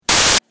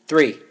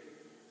3,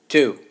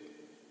 2,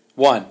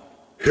 1.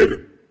 Hit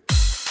it.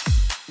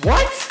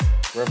 What?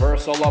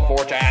 Reversal of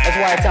fortune. That's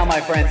why I tell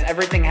my friends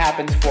everything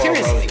happens for a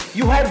Seriously, reason.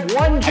 you had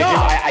one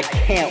job. I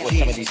can't with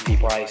some of these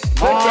people. Christ.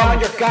 Put down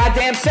your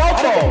goddamn cell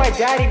I don't think my phone.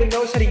 dad even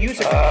knows how to use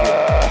a computer.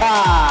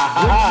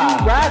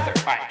 Would you rather?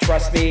 All right,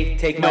 trust me.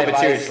 Take my No, but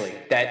advice. seriously,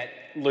 that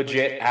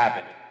legit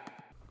happened.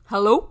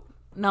 Hello,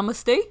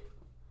 namaste,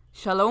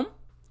 shalom,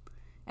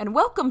 and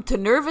welcome to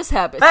Nervous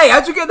Habits. Hey,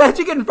 how'd you get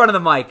in front of the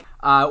mic?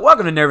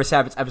 Welcome to Nervous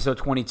Habits, episode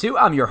 22.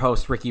 I'm your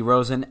host, Ricky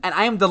Rosen, and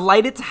I am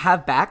delighted to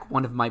have back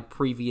one of my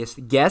previous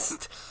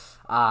guests,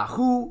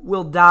 who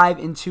will dive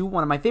into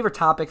one of my favorite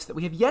topics that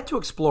we have yet to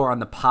explore on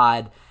the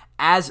pod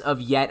as of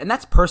yet, and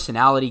that's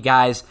personality,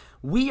 guys.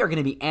 We are going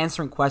to be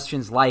answering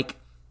questions like,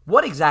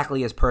 what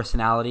exactly is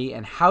personality,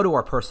 and how do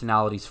our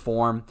personalities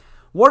form?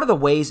 What are the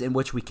ways in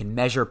which we can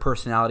measure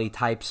personality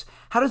types?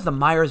 How does the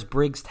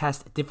Myers-Briggs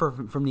test differ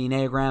from the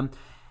Enneagram?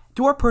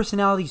 Do our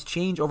personalities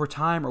change over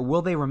time, or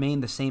will they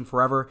remain the same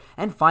forever?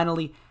 And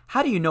finally,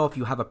 how do you know if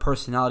you have a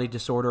personality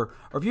disorder,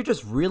 or if you're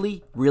just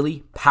really,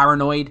 really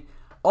paranoid?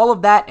 All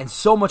of that and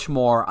so much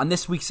more on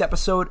this week's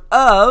episode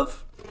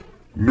of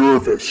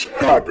Nervous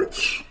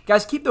Habits.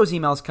 Guys, keep those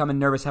emails coming,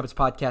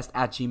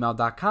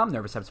 nervoushabitspodcast@gmail.com,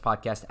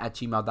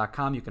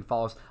 nervoushabitspodcast@gmail.com. You can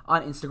follow us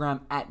on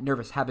Instagram at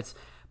Nervous Habits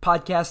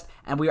Podcast,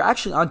 and we are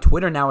actually on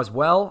Twitter now as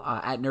well,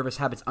 at Nervous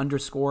Habits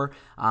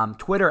 _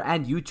 Twitter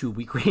and YouTube.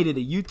 We created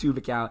a YouTube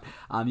account.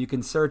 You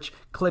can search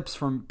clips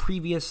from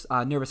previous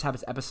Nervous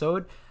Habits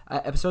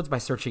episodes by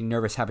searching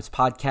Nervous Habits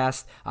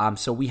Podcast.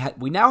 So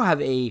we now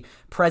have a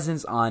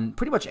presence on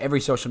pretty much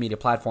every social media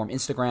platform: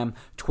 Instagram,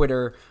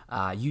 Twitter,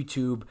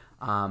 YouTube,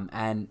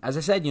 and as I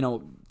said,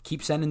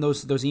 keep sending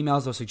those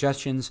emails, those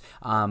suggestions.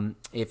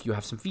 If you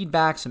have some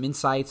feedback, some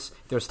insights,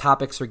 if there's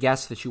topics or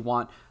guests that you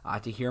want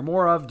to hear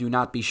more of, do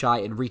not be shy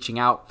in reaching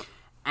out.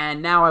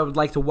 And now I would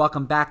like to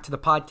welcome back to the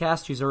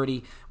podcast. She's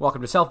already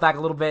welcomed herself back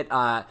a little bit.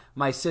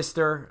 My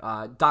sister,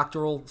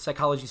 doctoral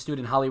psychology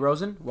student Holly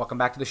Rosen. Welcome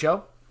back to the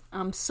show.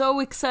 I'm so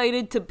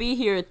excited to be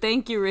here.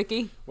 Thank you,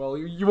 Ricky. Well,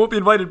 you won't be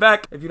invited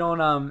back if you don't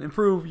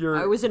improve your...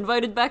 I was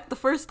invited back the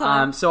first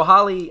time. So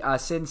Holly,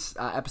 since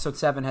episode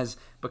 7, has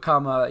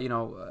become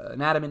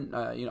an adamant,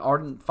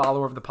 ardent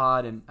follower of the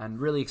pod, and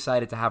really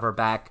excited to have her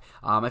back.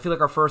 I feel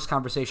like our first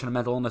conversation on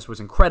mental illness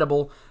was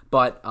incredible,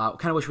 but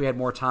kind of wish we had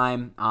more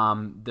time.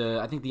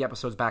 I think the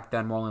episodes back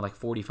then were only like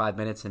 45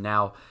 minutes, and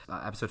now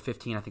episode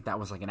 15, I think that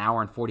was like an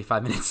hour and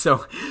 45 minutes.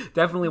 So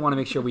definitely want to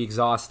make sure we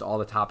exhaust all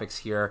the topics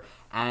here.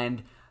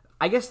 And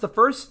I guess the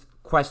first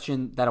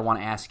question that I want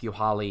to ask you,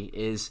 Holly,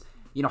 is,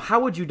 how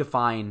would you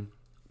define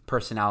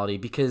personality?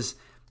 Because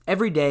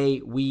every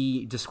day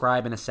we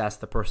describe and assess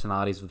the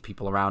personalities of the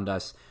people around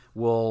us.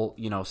 We'll,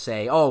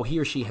 say, oh, he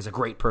or she has a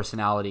great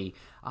personality.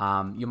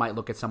 You might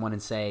look at someone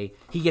and say,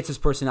 he gets his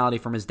personality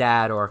from his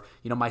dad, or,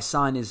 my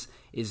son is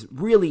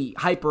really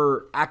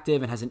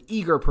hyperactive and has an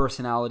eager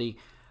personality.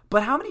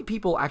 But how many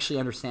people actually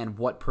understand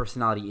what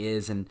personality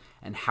is and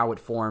how it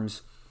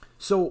forms?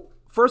 So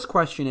first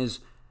question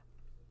is,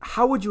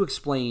 how would you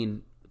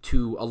explain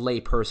to a lay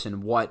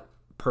person what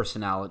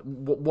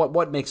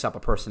makes up a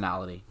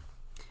personality?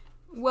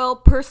 Well,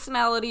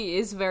 personality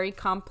is very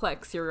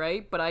complex, you're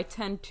right, but I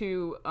tend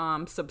to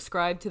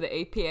subscribe to the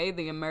APA,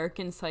 the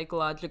American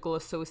Psychological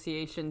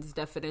Association's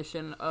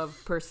definition of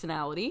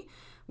personality,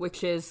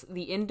 which is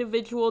the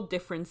individual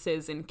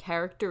differences in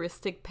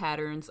characteristic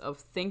patterns of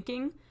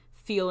thinking,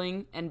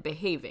 feeling, and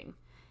behaving.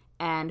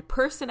 And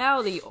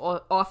personality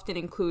often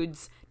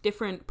includes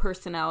different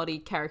personality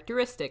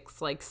characteristics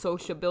like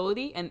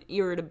sociability and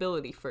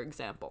irritability, for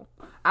example.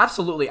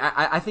 Absolutely.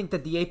 I think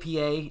that the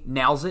APA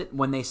nails it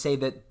when they say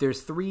that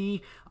there's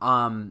 3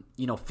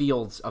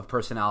 fields of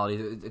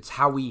personality. It's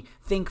how we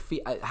think,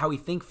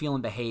 feel,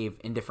 and behave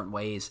in different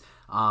ways.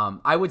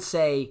 I would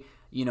say,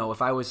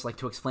 if I was like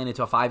to explain it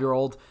to a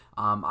 5-year-old,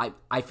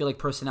 I feel like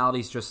personality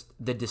is just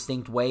the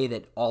distinct way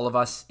that all of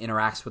us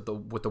interacts with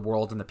the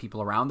world and the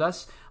people around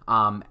us.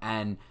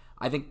 And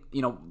I think,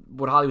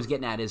 what Holly was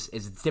getting at is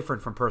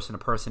different from person to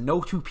person.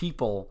 No 2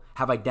 people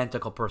have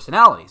identical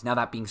personalities. Now,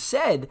 that being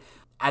said,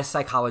 as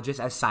psychologists,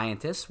 as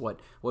scientists, what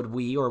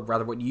we, or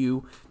rather what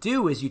you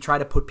do, is you try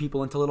to put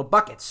people into little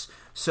buckets.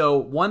 So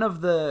one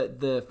of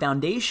the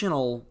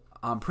foundational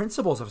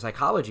principles of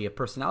psychology, of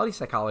personality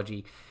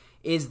psychology,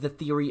 is the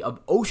theory of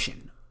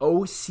Ocean,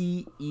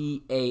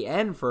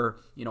 OCEAN, for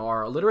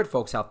our illiterate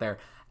folks out there.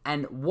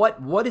 And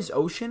what is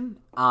Ocean?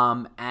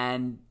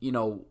 And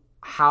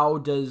how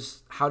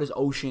does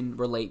Ocean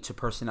relate to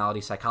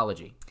personality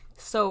psychology?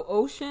 So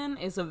Ocean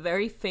is a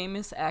very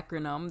famous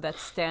acronym that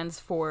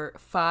stands for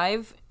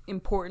 5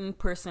 important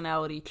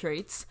personality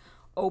traits: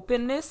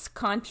 openness,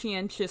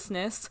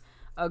 conscientiousness,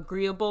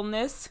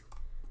 agreeableness,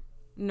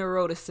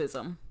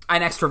 neuroticism.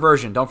 And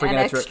extroversion. Don't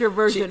forget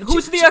extroversion.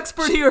 Who's the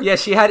expert here? Yeah,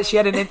 she had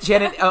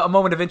a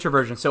moment of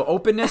introversion. So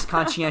openness,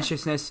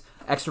 conscientiousness,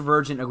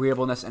 extroversion,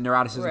 agreeableness, and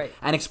neuroticism. Right.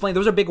 And explain.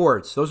 Those are big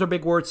words.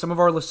 Some of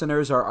our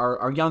listeners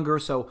are younger,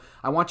 so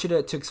I want you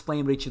to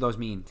explain what each of those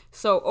mean.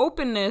 So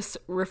openness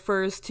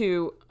refers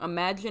to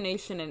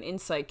imagination and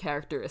insight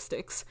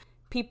characteristics.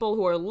 People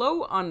who are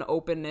low on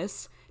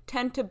openness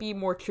tend to be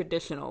more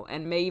traditional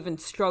and may even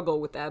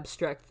struggle with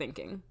abstract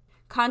thinking.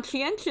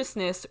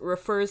 Conscientiousness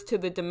refers to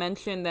the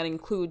dimension that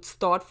includes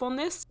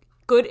thoughtfulness,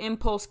 good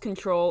impulse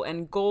control,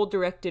 and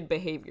goal-directed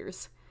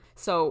behaviors.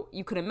 So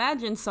you could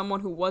imagine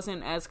someone who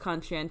wasn't as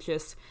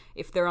conscientious,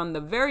 if they're on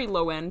the very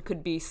low end,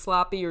 could be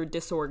sloppy or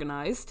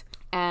disorganized.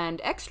 And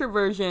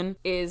extroversion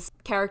is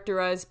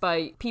characterized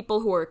by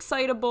people who are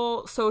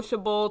excitable,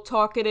 sociable,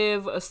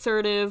 talkative,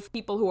 assertive.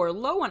 People who are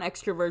low on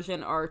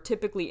extroversion are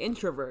typically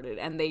introverted,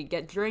 and they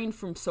get drained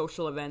from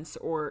social events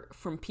or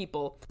from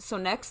people. So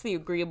next, the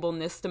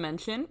agreeableness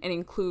dimension. It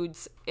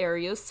includes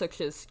areas such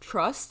as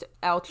trust,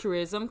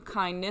 altruism,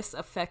 kindness,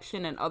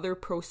 affection, and other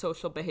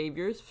pro-social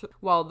behaviors.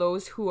 While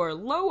those who are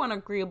low on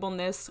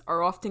agreeableness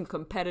are often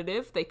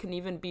competitive, they can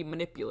even be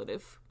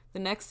manipulative. The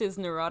next is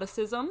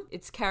neuroticism.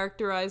 It's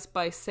characterized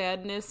by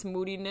sadness,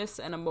 moodiness,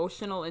 and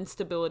emotional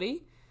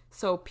instability.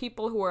 So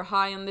people who are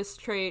high on this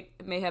trait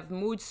may have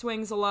mood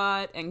swings a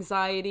lot,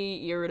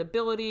 anxiety,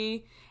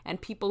 irritability, and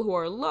people who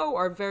are low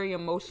are very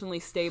emotionally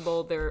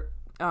stable. They're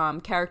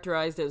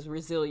characterized as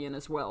resilient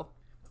as well.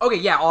 Okay,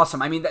 yeah,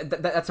 awesome. I mean,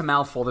 that's a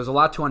mouthful. There's a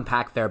lot to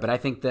unpack there, but I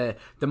think the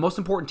most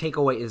important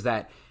takeaway is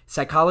that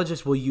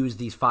psychologists will use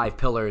these 5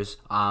 pillars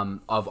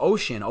of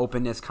Ocean: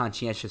 openness,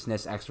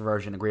 conscientiousness,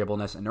 extroversion,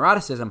 agreeableness, and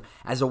neuroticism,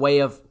 as a way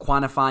of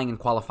quantifying and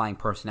qualifying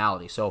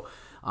personality. So,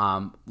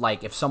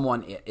 like if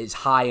someone is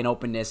high in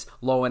openness,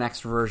 low in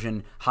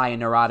extroversion, high in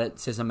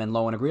neuroticism, and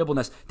low in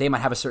agreeableness, they might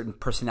have a certain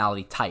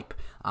personality type.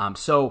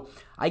 So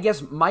I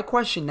guess my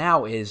question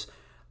now is,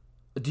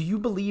 do you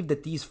believe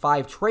that these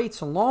 5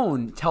 traits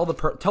alone tell the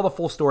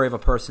full story of a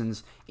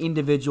person's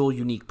individual,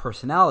 unique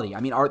personality? I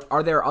mean,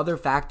 are there other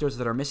factors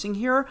that are missing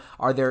here?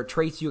 Are there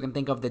traits you can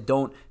think of that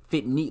don't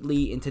fit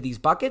neatly into these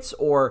buckets,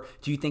 or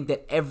do you think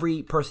that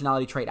every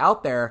personality trait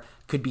out there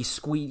could be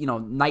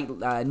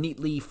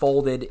neatly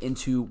folded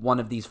into one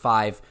of these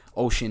 5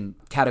 Ocean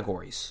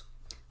categories?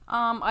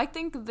 I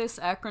think this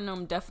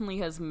acronym definitely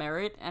has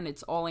merit, and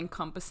it's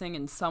all-encompassing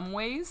in some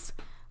ways.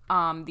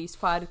 These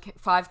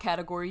five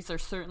categories are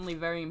certainly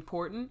very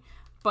important,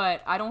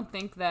 but I don't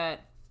think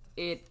that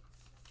it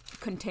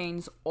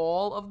contains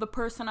all of the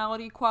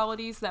personality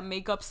qualities that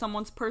make up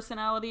someone's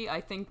personality.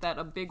 I think that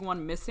a big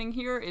one missing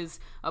here is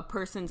a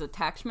person's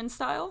attachment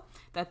style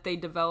that they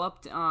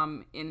developed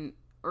in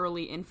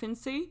early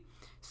infancy.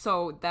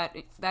 So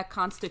that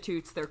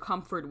constitutes their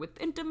comfort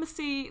with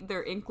intimacy,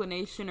 their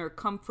inclination or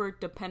comfort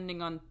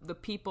depending on the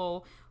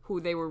people who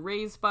they were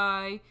raised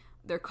by,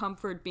 their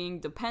comfort being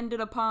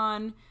depended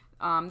upon.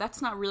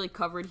 That's not really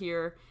covered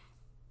here.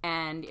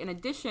 And in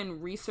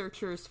addition,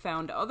 researchers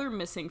found other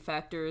missing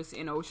factors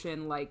in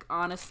Ocean like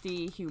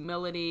honesty,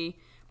 humility,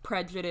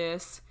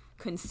 prejudice,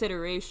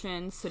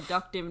 consideration,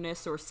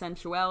 seductiveness or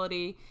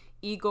sensuality,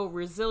 ego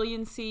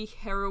resiliency,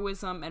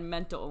 heroism, and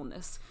mental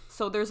illness.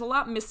 So there's a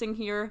lot missing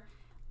here.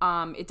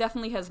 It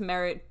definitely has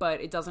merit, but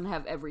it doesn't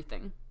have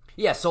everything.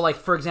 Yeah, so like,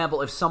 for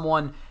example, if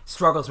someone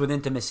struggles with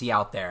intimacy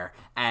out there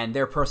and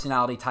their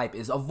personality type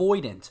is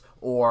avoidant,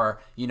 or,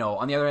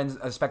 on the other end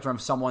of the spectrum,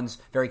 someone's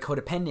very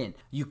codependent,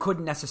 you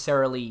couldn't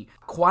necessarily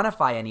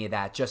quantify any of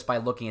that just by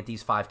looking at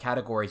these 5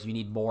 categories. You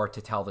need more to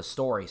tell the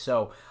story.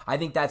 So I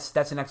think that's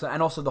an excellent,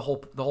 and also the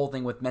whole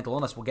thing with mental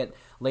illness. We'll get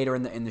later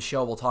in the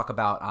show. We'll talk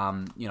about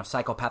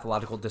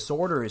psychopathological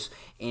disorders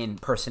in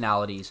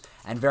personalities,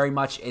 and very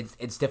much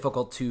it's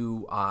difficult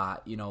to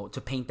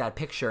to paint that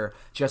picture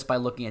just by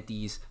looking at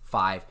these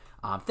 5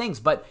 things.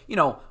 But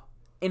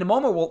in a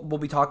moment, we'll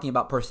be talking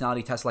about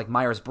personality tests like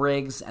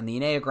Myers-Briggs and the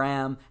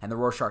Enneagram and the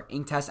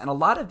Rorschach-Ink test. And a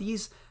lot of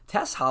these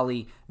tests,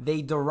 Holly,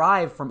 they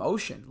derive from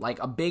Ocean.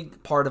 Like a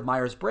big part of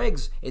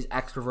Myers-Briggs is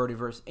extroverted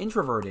versus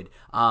introverted.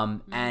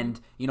 And,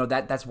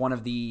 that's one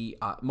of the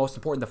most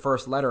important, the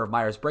first letter of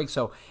Myers-Briggs.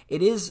 So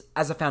it is,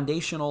 as a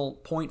foundational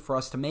point for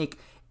us to make,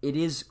 it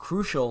is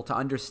crucial to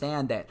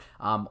understand that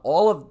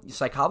all of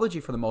psychology,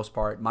 for the most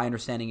part, my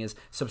understanding is,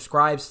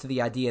 subscribes to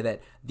the idea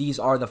that these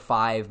are the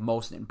 5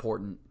 most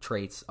important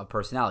traits of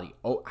personality.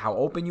 How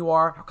open you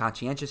are, how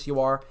conscientious you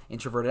are,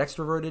 introverted,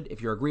 extroverted,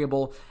 if you're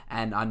agreeable,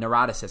 and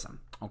neuroticism.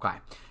 Okay.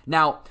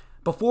 Now,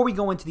 before we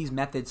go into these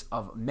methods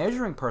of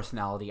measuring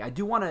personality, I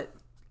do want to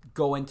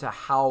go into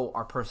how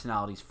our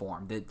personalities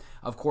form.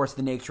 Of course,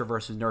 the nature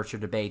versus nurture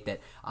debate that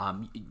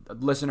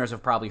listeners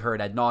have probably heard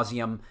ad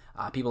nauseum.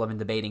 People have been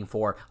debating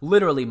for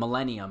literally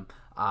millennia.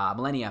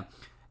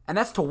 And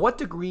that's, to what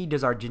degree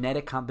does our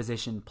genetic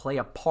composition play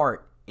a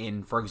part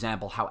in, for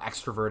example, how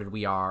extroverted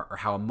we are, or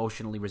how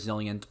emotionally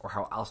resilient, or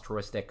how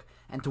altruistic?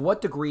 And to what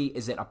degree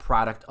is it a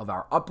product of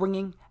our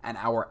upbringing and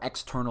our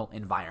external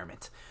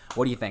environment?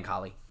 What do you think,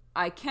 Holly?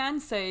 I can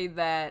say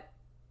that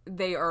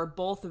they are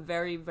both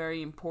very,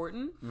 very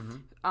important.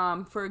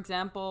 Mm-hmm. For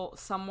example,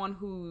 someone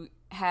who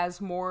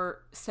has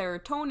more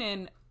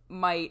serotonin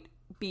might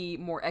be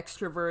more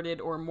extroverted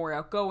or more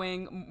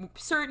outgoing.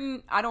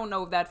 I don't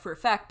know that for a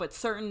fact, but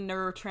certain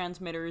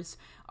neurotransmitters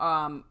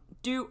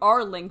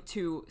are linked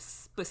to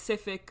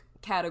specific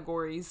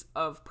categories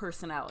of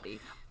personality.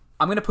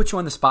 I'm going to put you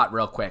on the spot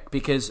real quick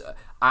because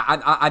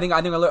I think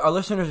our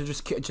listeners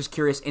are just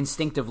curious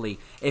instinctively.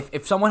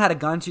 If someone had a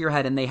gun to your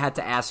head and they had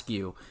to ask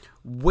you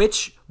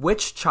which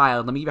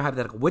child, let me give you a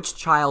hypothetical, which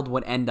child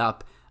would end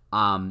up,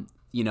 under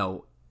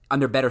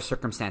better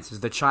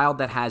circumstances? The child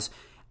that has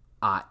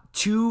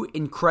two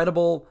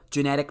incredible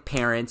genetic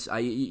parents,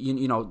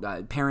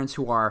 parents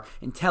who are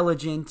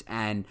intelligent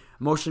and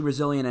emotionally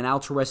resilient and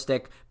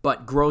altruistic,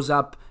 but grows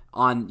up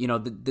on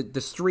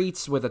the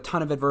streets with a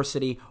ton of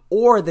adversity,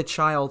 or the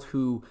child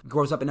who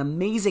grows up in an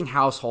amazing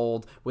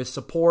household with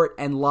support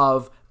and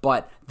love,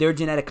 but their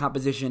genetic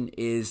composition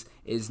is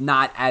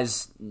not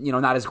as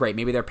great.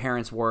 Maybe their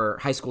parents were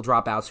high school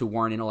dropouts who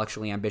weren't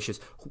intellectually ambitious.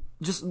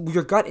 Just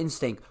your gut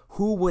instinct,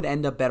 who would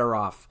end up better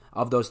off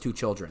of those two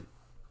children?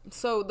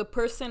 So the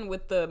person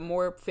with the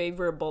more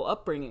favorable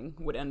upbringing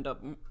would end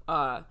up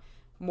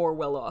more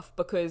well off,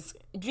 because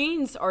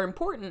genes are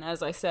important,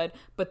 as I said,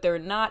 but they're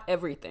not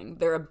everything.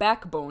 They're a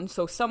backbone.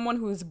 So someone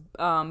who's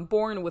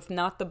born with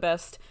not the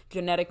best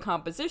genetic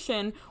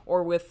composition,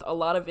 or with a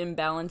lot of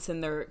imbalance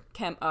in their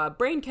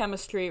brain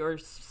chemistry or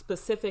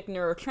specific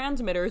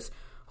neurotransmitters.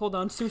 Hold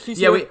on, sushi's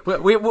Yeah, here.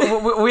 we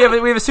have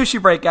a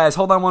sushi break, guys.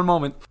 Hold on one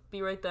moment.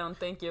 Be right down.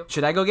 Thank you.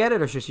 Should I go get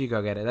it or should she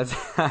go get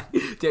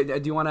it?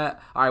 Do you want to?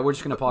 All right, we're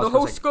just going to pause. The for a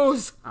host second.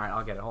 goes. All right,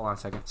 I'll get it. Hold on a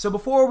second. So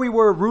before we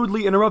were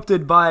rudely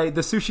interrupted by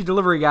the sushi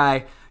delivery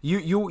guy,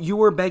 you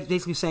were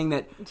basically saying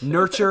that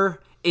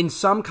nurture, in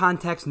some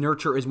contexts,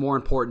 nurture is more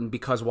important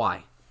because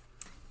why?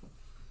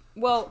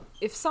 Well,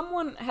 if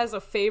someone has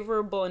a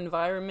favorable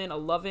environment, a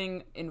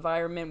loving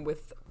environment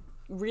with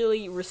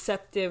really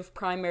receptive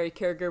primary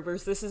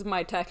caregivers, this is my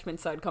attachment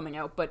side coming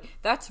out, but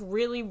that's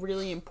really,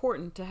 really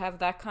important to have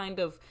that kind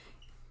of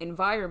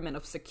environment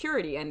of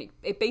security. And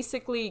it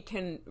basically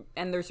can,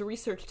 and there's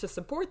research to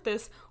support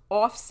this,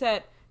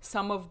 offset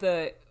some of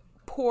the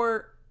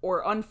poor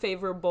or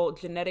unfavorable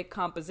genetic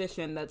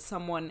composition that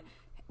someone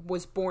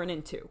was born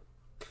into.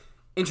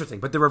 Interesting,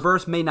 but the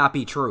reverse may not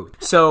be true.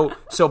 So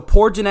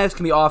poor genetics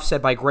can be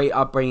offset by great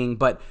upbringing,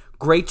 but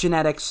great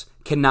genetics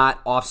cannot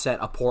offset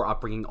a poor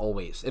upbringing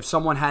always. If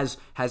someone has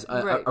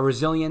Right. a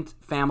resilient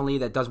family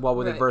that does well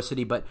with Right.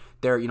 adversity, but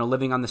they're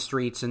living on the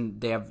streets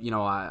and they have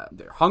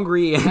they're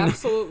hungry and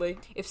Absolutely.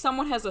 If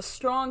someone has a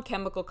strong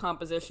chemical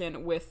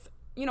composition with,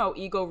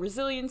 ego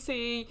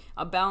resiliency,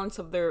 a balance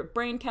of their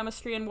brain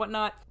chemistry and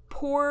whatnot,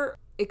 poor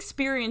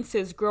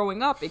experiences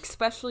growing up,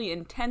 especially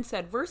intense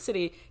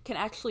adversity, can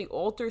actually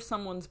alter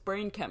someone's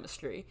brain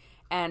chemistry.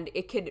 And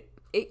it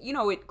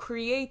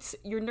creates,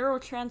 your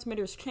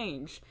neurotransmitters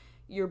change.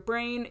 Your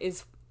brain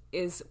is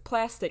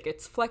plastic,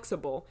 it's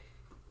flexible.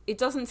 It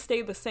doesn't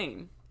stay the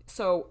same.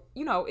 So,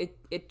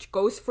 it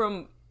goes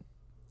from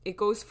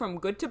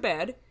good to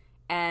bad,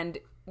 and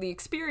the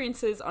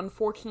experiences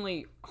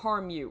unfortunately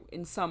harm you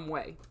in some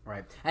way.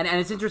 Right, and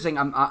it's interesting.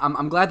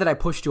 I'm glad that I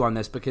pushed you on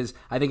this, because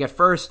I think at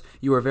first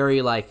you're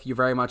very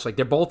much like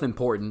they're both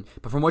important.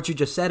 But from what you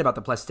just said about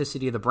the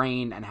plasticity of the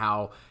brain and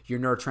how your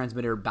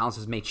neurotransmitter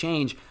balances may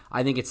change,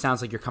 I think it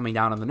sounds like you're coming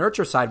down on the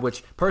nurture side,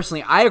 which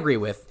personally I agree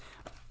with.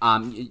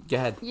 Go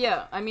ahead.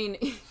 Yeah, I mean,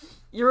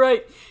 you're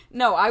right.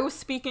 No, I was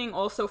speaking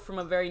also from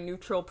a very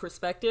neutral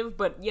perspective,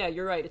 but yeah,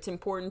 you're right. It's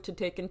important to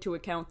take into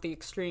account the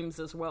extremes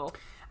as well.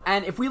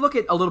 And if we look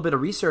at a little bit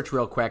of research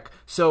real quick,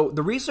 so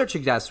the research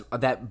suggests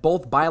that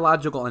both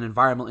biological and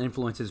environmental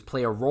influences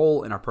play a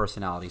role in our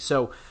personality.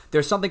 So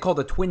there's something called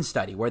a twin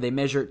study, where they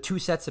measure two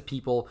sets of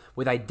people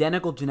with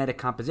identical genetic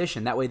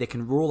composition. That way they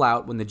can rule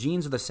out, when the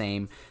genes are the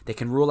same, they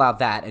can rule out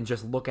that and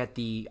just look at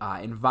the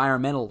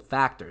environmental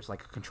factors,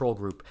 like a control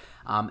group.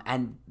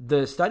 And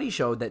the study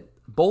showed that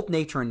both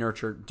nature and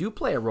nurture do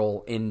play a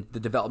role in the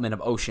development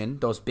of Ocean,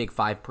 those big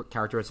five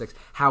characteristics.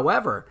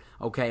 However,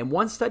 in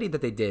one study that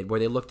they did where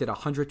they looked at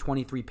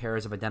 123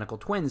 pairs of identical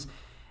twins,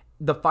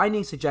 the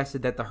findings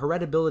suggested that the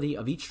heritability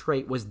of each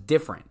trait was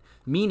different,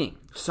 meaning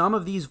some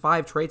of these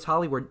 5 traits,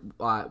 Holly, were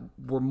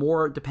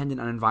more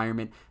dependent on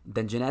environment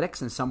than genetics,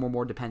 and some were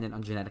more dependent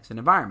on genetics and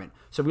environment.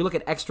 So if we look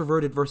at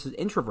extroverted versus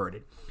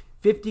introverted,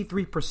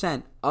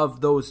 53%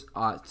 of those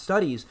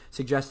studies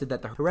suggested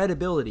that the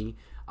heritability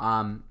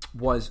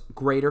was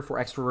greater for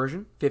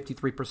extroversion,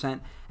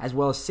 53%, as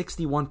well as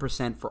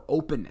 61% for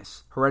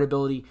openness.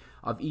 Heritability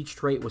of each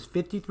trait was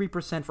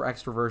 53% for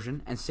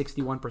extroversion and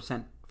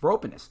 61% for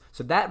openness.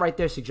 So that right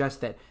there suggests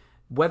that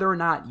whether or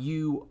not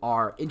you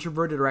are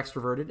introverted or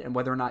extroverted, and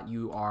whether or not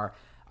you are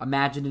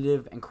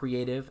imaginative and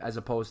creative as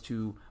opposed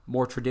to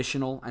more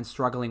traditional and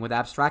struggling with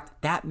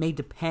abstract, that may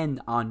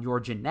depend on your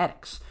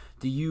genetics.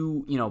 Do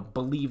you,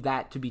 believe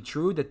that to be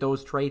true, that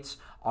those traits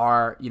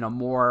are,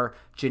 more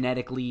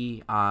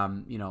genetically,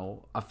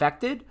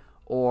 affected,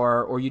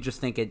 or you just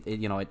think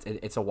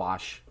it's a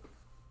wash?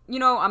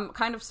 I'm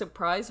kind of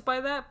surprised by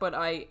that, but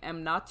I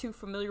am not too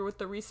familiar with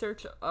the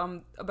research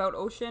about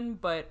Ocean,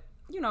 but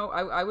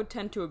I would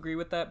tend to agree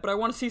with that, but I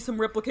want to see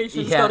some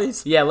replication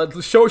studies. Yeah,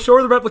 let's show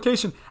the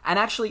replication. And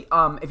actually,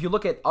 if you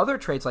look at other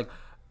traits like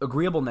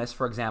agreeableness,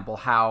 for example,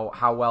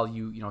 how well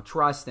you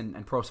trust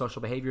and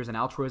pro-social behaviors and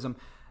altruism,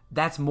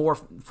 that's more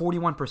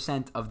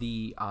 41% of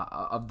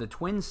the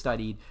twins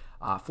studied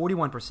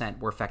 41%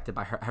 were affected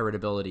by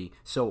heritability.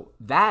 So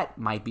that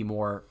might be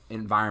more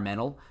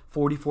environmental.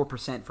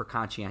 44% for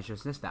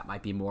conscientiousness, that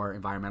might be more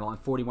environmental,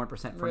 and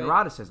 41% for Right.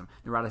 neuroticism.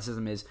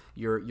 Neuroticism is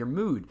your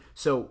mood.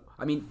 So,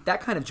 I mean,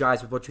 that kind of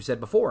jives with what you said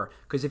before,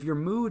 because if your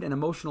mood and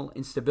emotional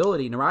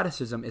instability,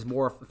 neuroticism, is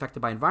more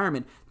affected by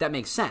environment, that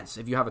makes sense.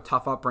 If you have a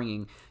tough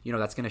upbringing,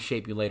 that's going to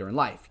shape you later in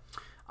life.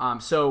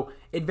 So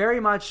it very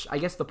much, I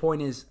guess the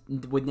point is,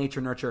 with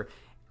nature nurture,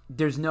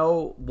 there's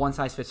no one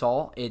size fits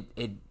all.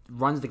 It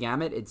runs the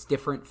gamut. It's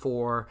different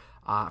for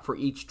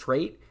each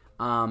trait.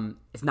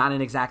 It's not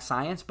an exact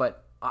science,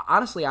 but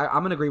honestly,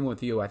 I'm in agreement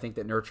with you. I think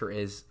that nurture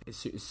is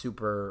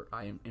super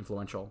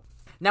influential.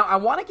 Now, I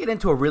want to get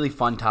into a really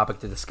fun topic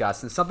to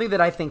discuss, and something that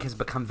I think has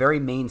become very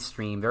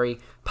mainstream, very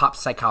pop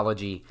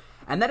psychology,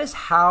 and that is,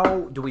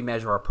 how do we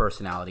measure our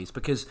personalities?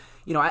 Because,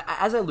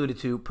 as I alluded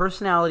to,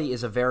 personality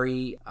is a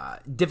very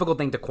difficult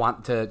thing to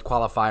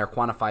qualify or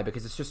quantify,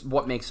 because it's just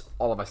what makes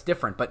all of us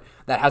different. But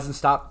that hasn't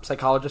stopped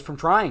psychologists from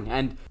trying.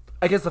 And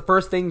I guess the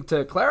first thing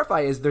to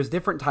clarify is there's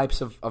different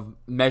types of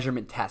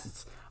measurement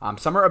tests.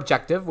 Some are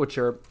objective, which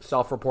are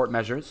self-report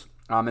measures,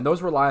 and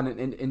those rely on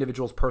an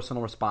individual's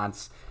personal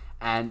response,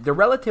 and they're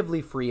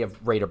relatively free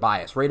of rate or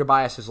bias. Rate or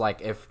bias is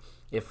like if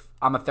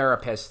I'm a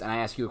therapist and I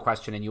ask you a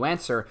question and you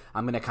answer,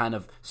 I'm going to kind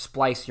of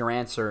splice your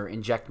answer,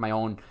 inject my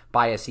own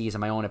biases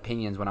and my own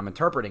opinions when I'm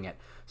interpreting it.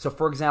 So,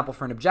 for example,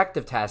 for an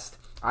objective test,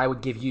 I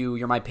would give you,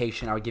 you're my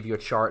patient, I would give you a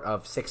chart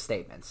of 6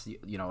 statements.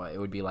 It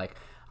would be like,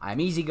 I'm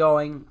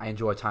easygoing, I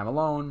enjoy time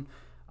alone,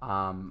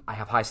 I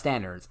have high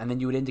standards. And then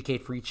you would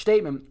indicate for each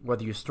statement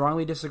whether you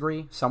strongly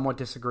disagree,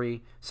 somewhat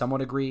agree,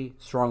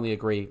 strongly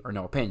agree, or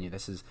no opinion.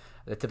 This is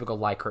the typical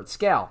Likert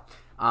scale.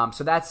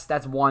 So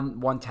that's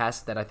one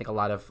test that I think a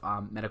lot of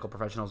medical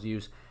professionals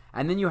use.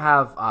 And then you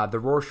have the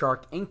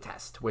Rorschach ink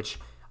test, which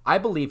I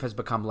believe has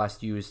become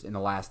less used in the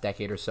last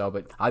decade or so,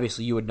 but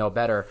obviously you would know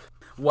better.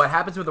 What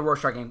happens with the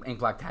Rorschach ink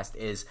blot test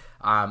is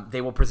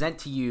they will present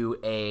to you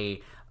an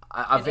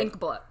ink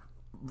blot.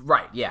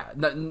 Right, yeah.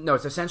 No,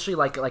 it's essentially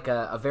like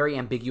a very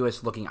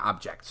ambiguous looking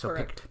object.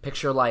 So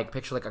picture like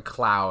a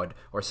cloud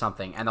or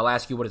something, and they'll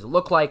ask you, what does it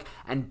look like?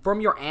 And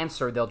from your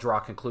answer, they'll draw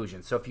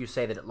conclusions. So if you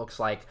say that it looks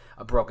like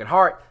a broken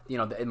heart,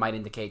 it might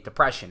indicate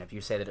depression. If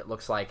you say that it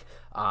looks like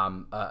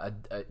a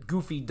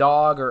goofy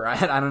dog, or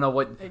I don't know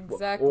what,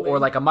 exactly, or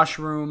like a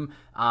mushroom,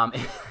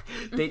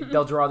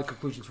 they'll draw the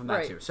conclusions from that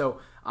right. too. So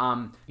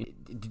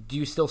do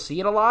you still see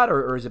it a lot,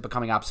 or is it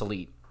becoming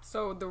obsolete?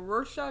 So the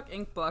Rorschach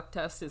ink blot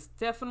test is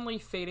definitely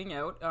fading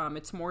out.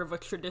 It's more of a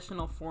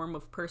traditional form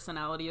of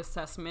personality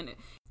assessment.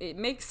 It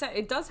makes sense.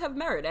 It does have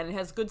merit, and it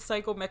has good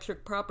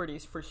psychometric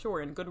properties for sure,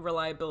 and good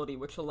reliability,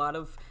 which a lot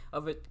of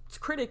its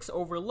critics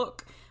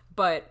overlook.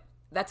 But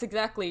that's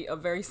exactly a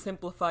very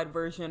simplified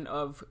version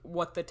of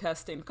what the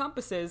test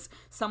encompasses.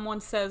 Someone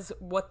says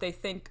what they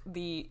think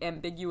the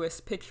ambiguous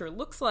picture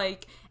looks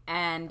like,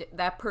 and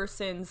that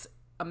person's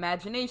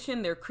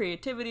imagination, their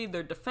creativity,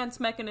 their defense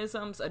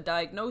mechanisms, a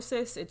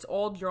diagnosis, it's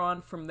all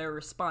drawn from their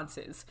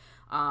responses.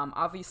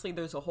 Obviously,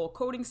 there's a whole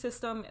coding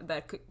system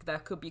that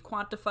could be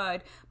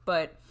quantified,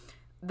 but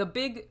the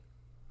big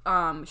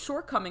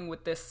shortcoming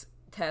with this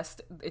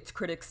test, its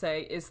critics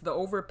say, is the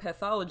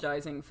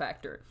over-pathologizing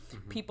factor.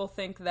 Mm-hmm. People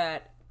think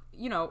that,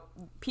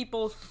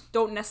 people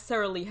don't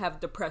necessarily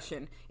have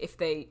depression if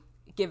they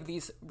give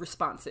these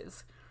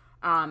responses.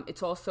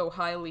 It's also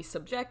highly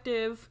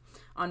subjective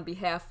on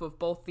behalf of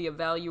both the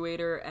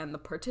evaluator and the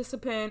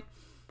participant.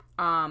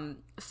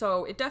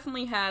 So it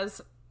definitely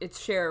has its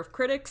share of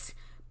critics,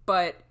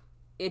 but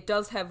it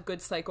does have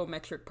good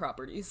psychometric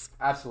properties.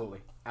 Absolutely.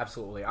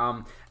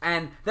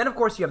 And then, of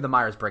course, you have the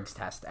Myers-Briggs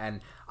test.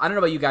 And I don't know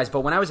about you guys,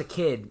 but when I was a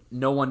kid,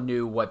 no one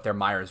knew what their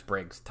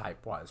Myers-Briggs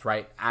type was,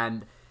 right?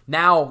 And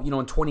now, in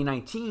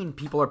 2019,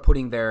 people are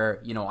putting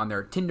their, on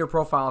their Tinder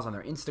profiles, on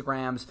their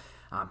Instagrams.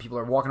 People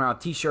are walking around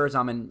with T-shirts.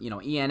 I'm an,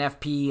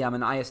 ENFP. I'm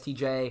an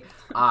ISTJ.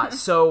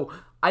 So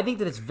I think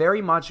that it's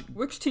very much.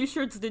 Which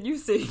T-shirts did you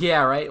see?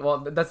 Yeah, right. Well,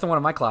 that's the one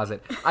in my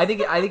closet. I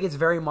think it's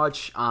very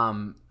much.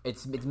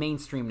 It's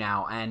mainstream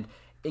now. And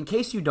in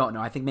case you don't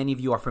know, I think many of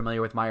you are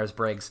familiar with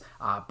Myers-Briggs.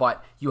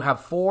 But you have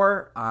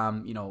 4,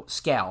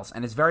 scales,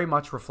 and it's very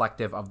much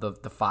reflective of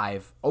the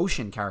 5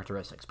 ocean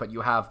characteristics. But you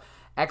have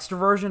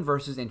extroversion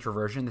versus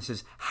introversion. This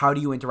is, how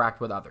do you interact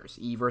with others?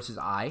 E versus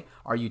I.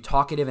 Are you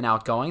talkative and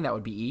outgoing? That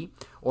would be E.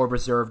 Or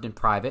reserved and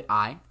private?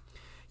 I.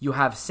 You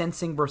have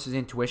sensing versus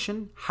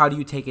intuition. How do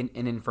you take in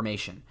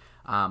information?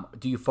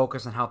 Do you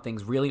focus on how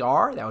things really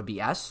are? That would be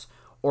S.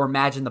 Or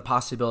imagine the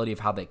possibility of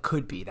how they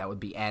could be? That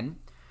would be N.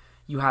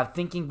 You have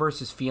thinking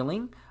versus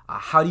feeling.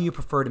 How do you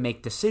prefer to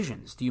make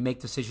decisions? Do you make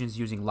decisions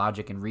using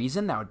logic and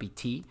reason? That would be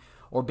T.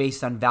 Or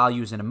based on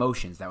values and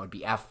emotions? That would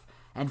be F.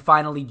 And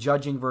finally,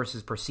 judging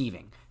versus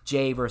perceiving.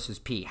 J versus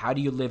P. How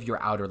do you live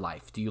your outer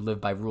life? Do you live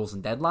by rules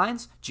and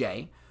deadlines?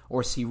 J.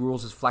 Or see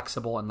rules as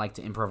flexible and like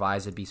to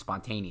improvise and be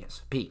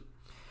spontaneous? P.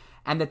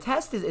 And the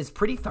test is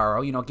pretty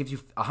thorough. It gives you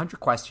 100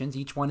 questions.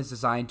 Each one is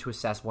designed to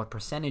assess what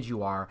percentage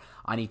you are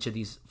on each of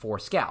these 4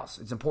 scales.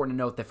 It's important to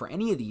note that for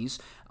any of these,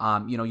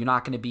 you're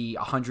not going to be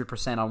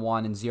 100% on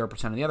one and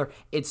 0% on the other.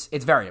 It's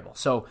variable.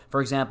 So,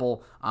 for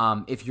example,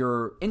 if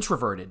you're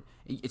introverted,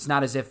 it's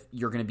not as if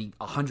you're going to be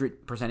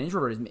 100%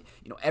 introverted.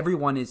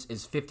 Everyone is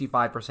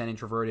 55%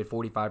 introverted,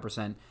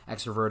 45%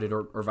 extroverted,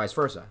 or vice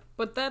versa.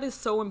 But that is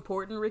so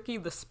important, Ricky,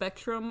 the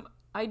spectrum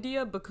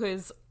idea,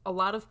 because a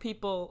lot of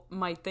people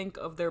might think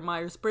of their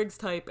Myers-Briggs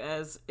type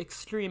as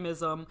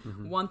extremism,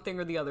 one thing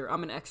or the other.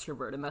 I'm an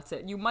extrovert, and that's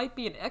it. You might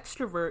be an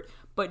extrovert,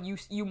 but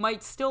you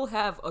might still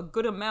have a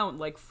good amount,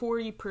 like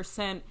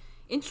 40%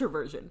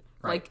 introversion.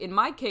 Right. Like, in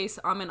my case,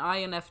 I'm an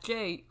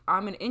INFJ.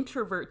 I'm an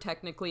introvert,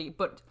 technically,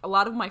 but a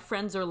lot of my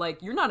friends are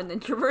like, you're not an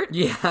introvert.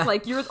 Yeah.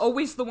 Like, you're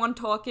always the one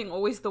talking,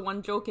 always the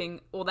one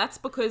joking. Well, that's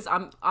because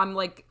I'm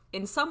like,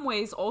 in some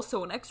ways,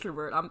 also an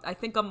extrovert. I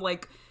think I'm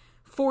like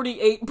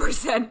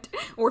 48%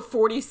 or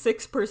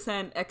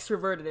 46%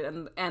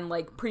 extroverted and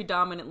like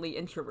predominantly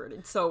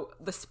introverted. So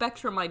the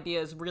spectrum idea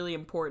is really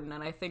important,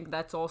 and I think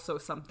that's also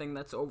something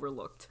that's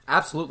overlooked.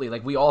 Absolutely.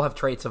 Like, we all have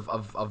traits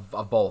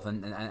of both,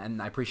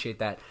 and I appreciate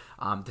that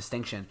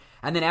distinction.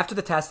 And then after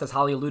the test, as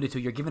Holly alluded to,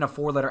 you're given a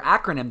 4-letter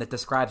acronym that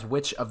describes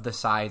which of the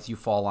sides you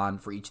fall on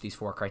for each of these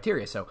 4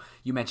 criteria. So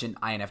you mentioned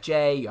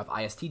INFJ, you have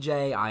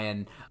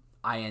ISTJ,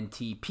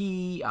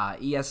 INTP,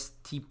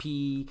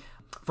 ESTP.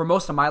 For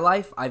most of my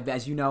life,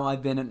 as you know,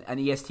 I've been an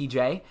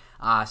ESTJ.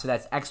 So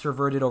that's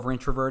extroverted over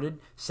introverted,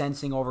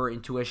 sensing over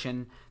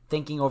intuition,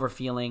 thinking over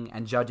feeling,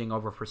 and judging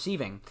over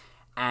perceiving.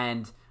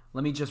 And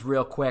let me just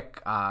real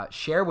quick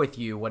share with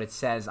you what it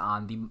says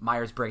on the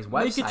Myers-Briggs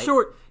website. Make it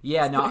short.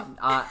 Yeah, no.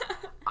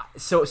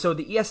 So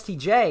the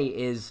ESTJ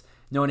is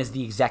known as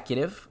the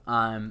executive.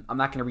 I'm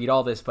not going to read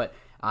all this, but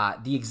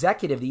the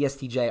executive, the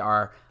ESTJ,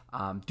 are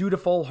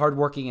dutiful,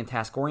 hardworking, and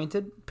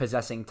task-oriented,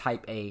 possessing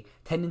type A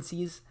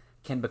tendencies,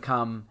 can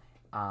become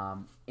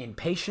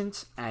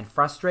impatient and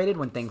frustrated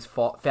when things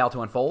fail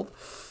to unfold,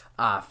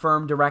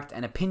 firm, direct,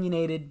 and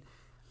opinionated.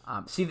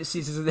 It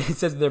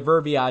says their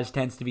verbiage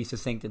tends to be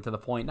succinct and to the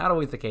point. Not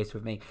always the case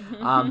with me.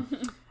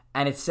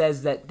 And it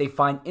says that they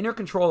find inner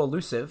control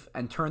elusive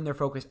and turn their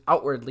focus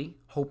outwardly,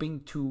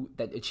 hoping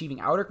that achieving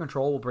outer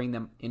control will bring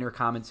them inner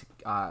calm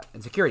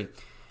and security.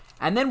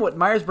 And then what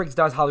Myers-Briggs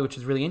does, Holly, which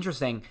is really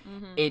interesting,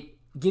 it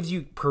gives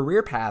you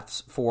career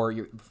paths for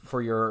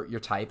your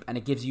type, and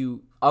it gives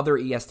you other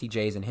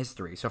ESTJs in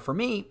history. So for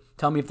me,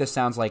 tell me if this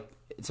sounds like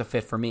it's a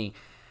fit for me.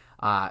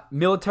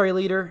 Military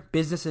leader,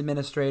 business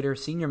administrator,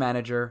 senior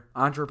manager,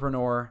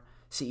 entrepreneur,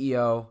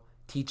 CEO,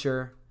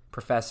 teacher,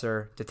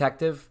 professor,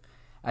 detective,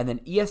 and then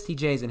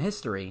ESTJs in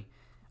history.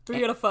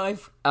 3 out of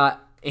 5.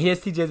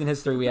 ESTJs in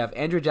history, we have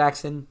Andrew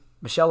Jackson,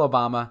 Michelle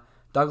Obama,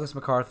 Douglas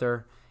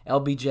MacArthur,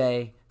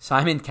 LBJ,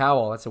 Simon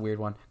Cowell, that's a weird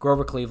one,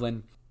 Grover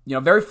Cleveland.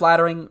 Very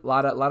flattering. A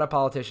lot of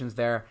politicians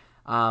there,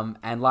 and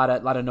a lot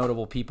of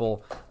notable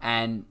people.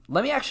 And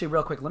let me actually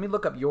real quick. Let me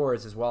look up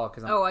yours as well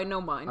because I know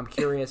mine. I'm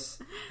curious.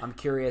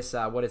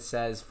 What it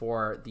says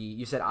for the.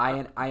 You said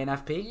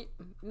INFP.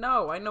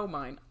 No, I know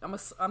mine.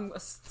 I'm a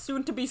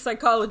soon-to-be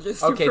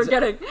psychologist. Okay, You're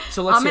forgetting.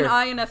 So let's I'm hear.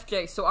 an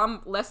INFJ, so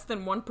I'm less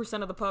than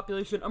 1% of the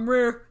population. I'm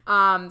rare.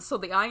 So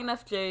the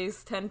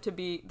INFJs tend to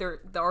be the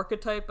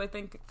archetype. I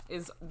think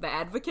is the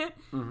advocate,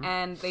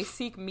 and they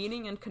seek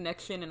meaning and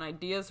connection in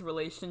ideas,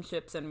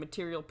 relationships, and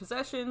material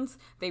possessions.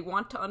 They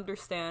want to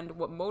understand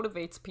what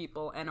motivates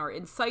people and are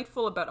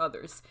insightful about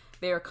others.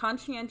 They are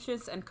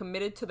conscientious and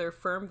committed to their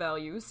firm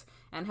values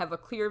and have a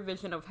clear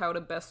vision of how to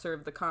best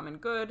serve the common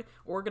good,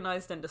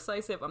 organized and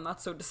decisive. I'm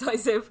not so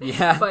decisive.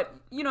 Yeah. But,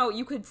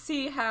 you could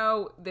see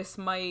how this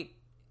might,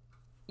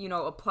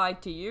 apply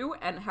to you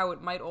and how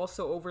it might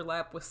also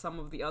overlap with some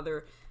of the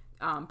other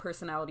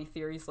personality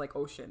theories like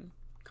Ocean.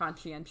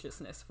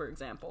 Conscientiousness, for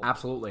example.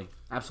 Absolutely.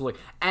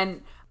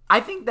 And I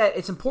think that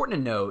it's important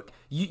to note,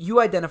 you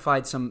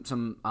identified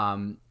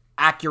some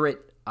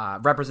accurate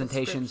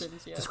representations,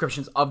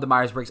 descriptions of the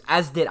Myers-Briggs,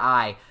 as did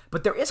I.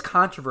 But there is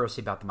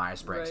controversy about the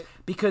Myers-Briggs. Right.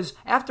 Because,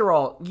 after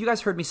all, you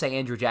guys heard me say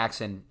Andrew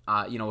Jackson,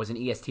 was an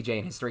ESTJ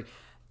in history.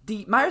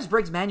 The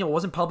Myers-Briggs manual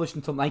wasn't published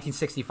until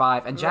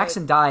 1965, and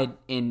Jackson died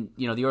in,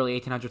 the early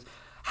 1800s.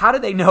 How do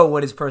they know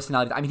what his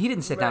personality... I mean, he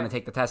didn't sit down and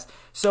take the test.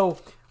 So,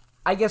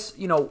 I guess,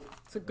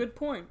 It's a good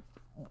point.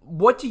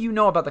 What do you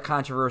know about the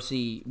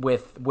controversy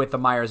with the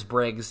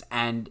Myers-Briggs,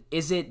 and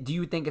do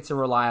you think it's a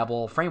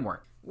reliable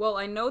framework? Well,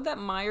 I know that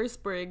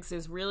Myers-Briggs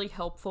is really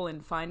helpful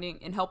in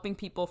helping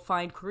people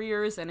find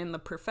careers, and in the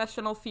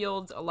professional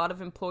fields, a lot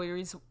of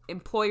employers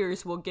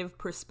will give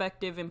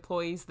prospective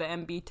employees the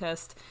MB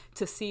test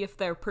to see if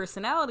their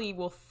personality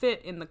will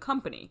fit in the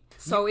company.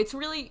 So it's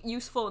really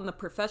useful in the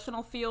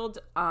professional field.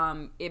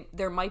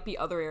 There might be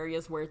other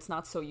areas where it's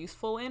not so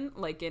useful in,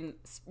 like in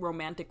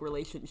romantic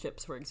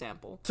relationships, for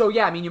example. So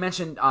yeah, I mean, you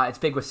mentioned it's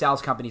big with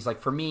sales companies. Like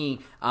for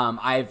me,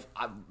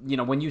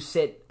 when you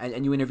sit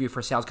and you interview for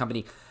a sales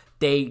company,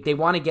 they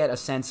want to get a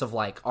sense of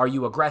like, are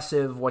you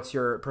aggressive? What's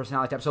your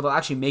personality type? So they'll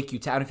actually make you.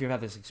 I don't know if you've had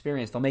this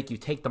experience. They'll make you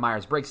take the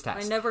Myers-Briggs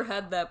test. I never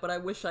had that, but I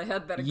wish I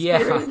had that Yeah,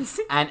 experience.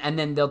 and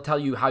then they'll tell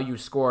you how you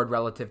scored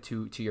relative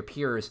to your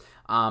peers.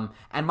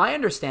 And my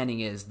understanding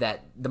is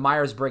that the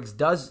Myers-Briggs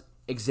does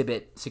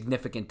exhibit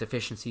significant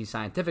deficiencies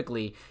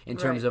scientifically in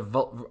terms Right.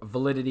 of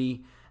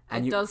validity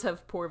and It does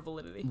have poor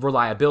validity.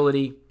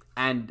 reliability.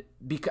 And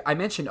I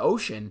mentioned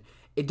Ocean.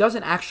 It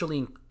doesn't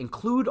actually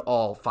include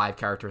all 5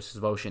 characteristics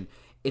of Ocean.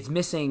 It's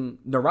missing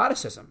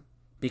neuroticism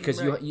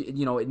because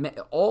Right.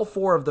 all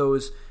 4 of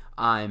those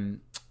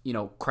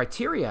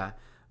criteria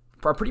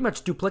are pretty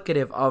much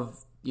duplicative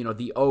of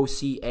the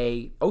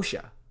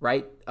OSHA,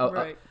 right?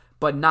 Right.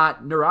 But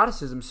not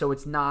neuroticism, so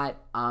it's not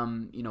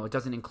it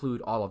doesn't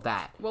include all of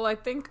that. Well,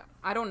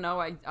 I don't know.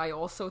 I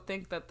also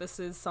think that this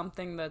is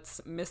something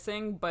that's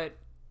missing, but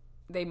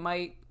they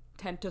might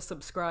tend to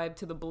subscribe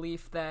to the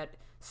belief that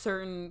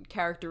certain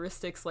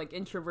characteristics, like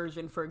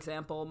introversion, for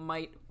example,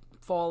 might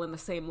fall in the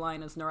same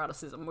line as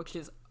neuroticism, which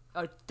is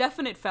a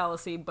definite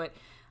fallacy, but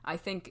I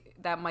think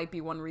that might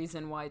be one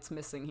reason why it's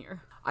missing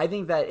here. I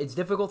think that it's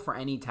difficult for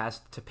any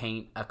test to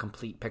paint a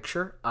complete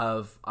picture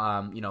of,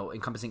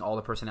 encompassing all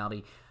the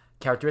personality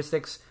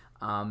characteristics.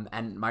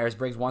 And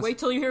Myers-Briggs wants. Wait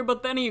till you hear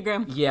about the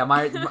Enneagram. Yeah,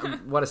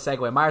 what a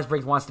segue.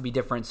 Myers-Briggs wants to be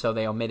different, so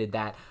they omitted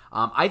that.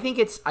 I think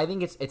it's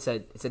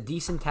a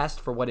decent test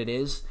for what it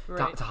is.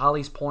 Right. To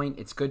Holly's point,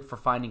 it's good for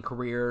finding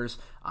careers,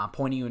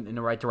 pointing you in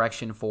the right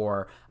direction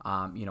for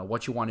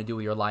what you want to do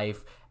with your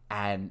life,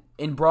 and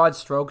in broad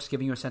strokes,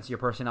 giving you a sense of your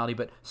personality.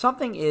 But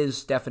something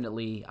is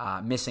definitely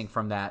missing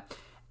from that.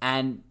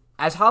 And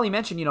as Holly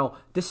mentioned,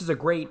 this is a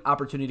great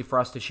opportunity for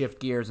us to shift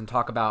gears and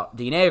talk about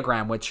the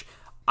Enneagram, which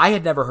I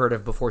had never heard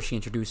of before she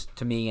introduced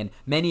to me, and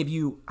many of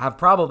you have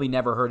probably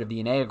never heard of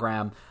the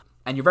Enneagram,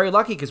 and you're very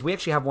lucky because we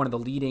actually have one of the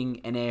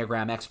leading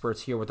Enneagram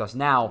experts here with us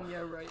now. Yeah,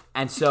 right.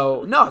 And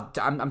so, no,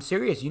 I'm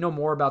serious. You know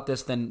more about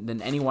this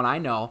than anyone I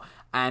know.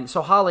 And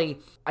so, Holly,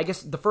 I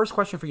guess the first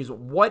question for you is,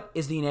 what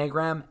is the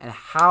Enneagram, and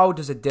how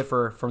does it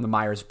differ from the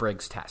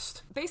Myers-Briggs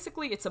test?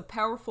 Basically, it's a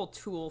powerful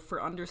tool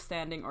for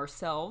understanding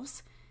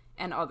ourselves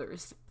and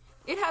others.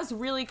 It has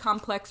really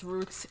complex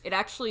roots. It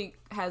actually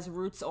has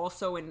roots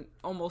also in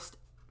almost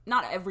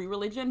not every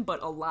religion,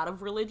 but a lot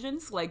of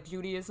religions, like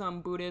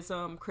Judaism,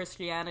 Buddhism,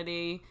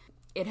 Christianity.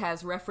 It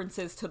has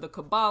references to the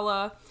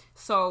Kabbalah.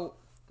 So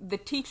the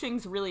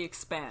teachings really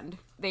expand.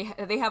 They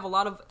have a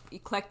lot of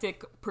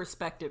eclectic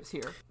perspectives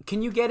here.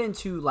 Can you get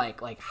into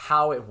like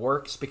how it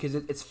works, because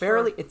it's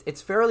fairly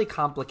it's fairly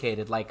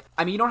complicated. Like,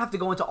 I mean, you don't have to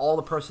go into all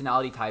the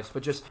personality types,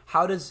 but just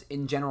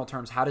in general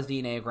terms, how does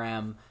the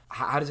Enneagram,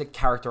 how does it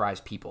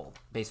characterize people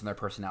based on their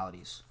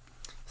personalities?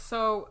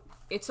 So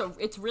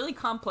it's really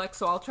complex,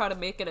 so I'll try to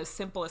make it as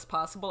simple as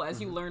possible. As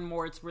you learn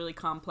more, it's really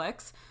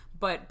complex.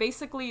 But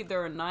basically,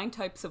 there are 9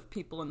 types of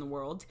people in the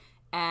world,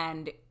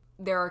 and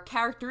there are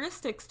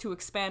characteristics to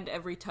expand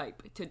every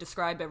type, to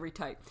describe every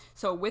type.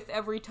 So with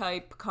every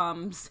type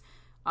comes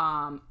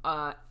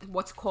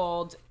what's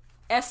called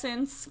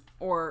essence,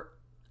 or,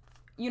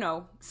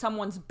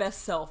 someone's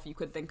best self, you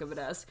could think of it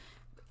as.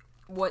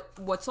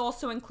 What's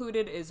also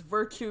included is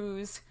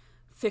virtues,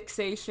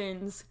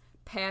 fixations,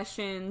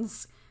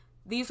 passions.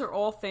 These are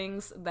all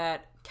things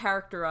that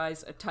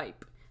characterize a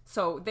type.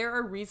 So there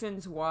are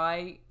reasons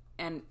why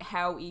and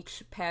how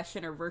each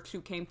passion or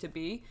virtue came to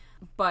be,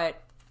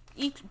 but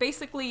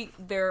basically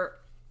there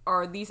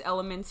are these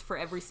elements for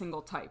every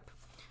single type.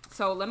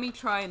 So let me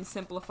try and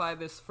simplify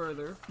this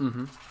further.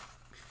 Mm-hmm.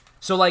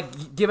 So,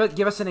 like, give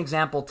us an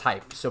example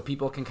type so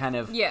people can kind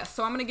of... Yeah,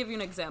 so I'm going to give you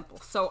an example.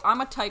 So I'm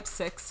a type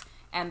 6,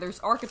 and there's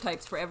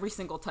archetypes for every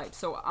single type.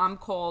 So I'm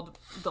called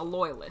the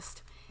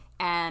loyalist.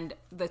 And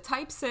the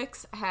type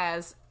 6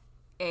 has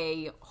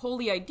a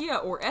holy idea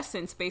or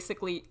essence.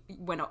 Basically,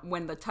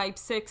 when the type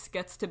 6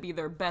 gets to be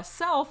their best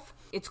self,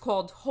 it's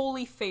called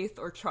holy faith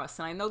or trust.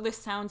 And I know this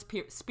sounds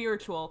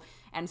spiritual,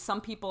 and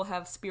some people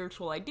have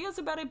spiritual ideas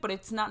about it, but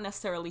it's not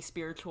necessarily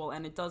spiritual,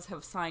 and it does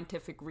have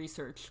scientific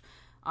research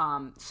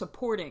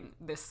supporting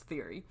this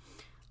theory.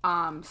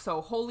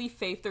 So holy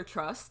faith or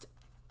trust.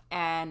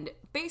 And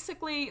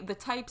basically, the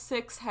type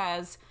 6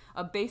 has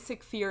a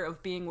basic fear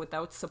of being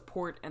without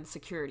support and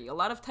security. A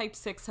lot of type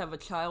 6 have a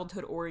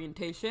childhood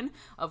orientation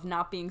of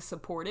not being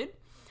supported,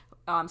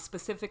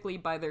 specifically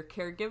by their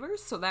caregivers.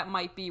 So that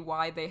might be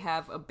why they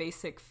have a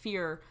basic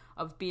fear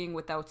of being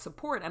without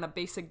support and a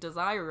basic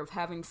desire of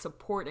having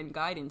support and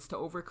guidance to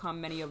overcome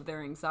many of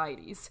their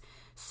anxieties.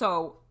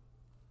 So,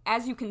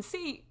 as you can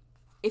see,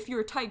 if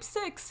you're type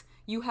 6,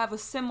 you have a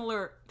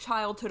similar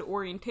childhood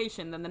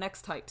orientation than the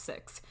next type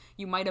 6.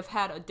 You might have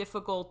had a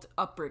difficult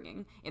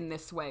upbringing in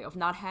this way of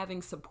not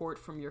having support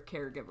from your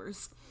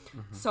caregivers.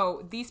 Mm-hmm.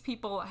 So these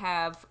people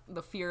have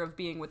the fear of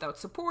being without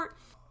support.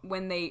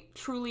 When they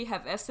truly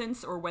have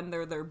essence, or when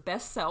they're their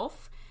best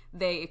self,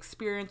 they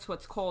experience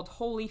what's called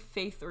holy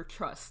faith or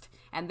trust.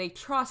 And they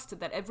trust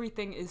that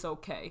everything is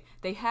okay.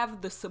 They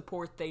have the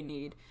support they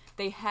need.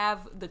 They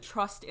have the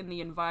trust in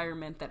the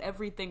environment that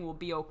everything will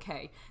be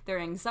okay. Their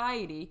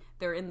anxiety,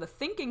 they're in the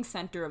thinking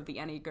center of the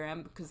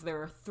Enneagram, because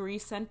there are 3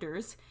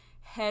 centers.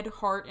 head,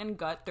 heart, and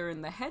gut. They're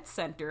in the head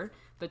center,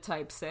 the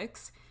type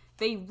 6.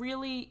 They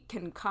really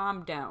can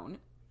calm down.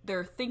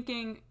 Their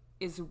thinking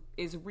is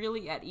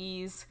really at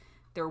ease.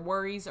 Their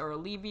worries are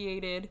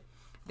alleviated.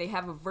 They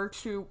have a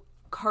virtue,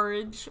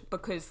 courage,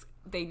 because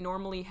they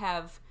normally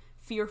have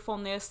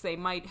fearfulness. They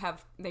might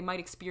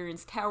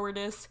experience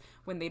cowardice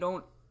when they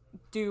don't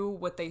do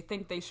what they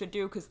think they should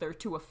do because they're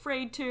too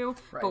afraid to.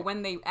 Right. But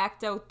when they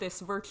act out this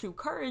virtue,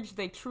 courage,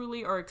 they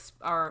truly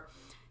are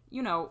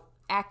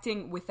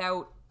acting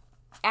without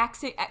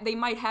acting. They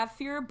might have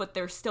fear, but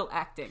they're still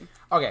acting.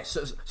 Okay,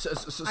 so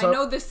I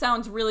know this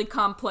sounds really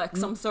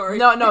complex. I'm sorry.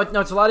 No,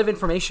 it's a lot of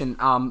information.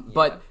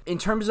 But in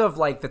terms of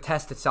like the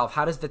test itself,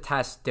 how does the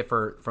test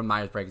differ from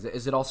Myers-Briggs?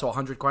 Is it also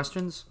 100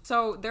 questions?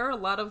 So there are a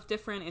lot of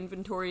different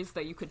inventories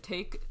that you could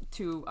take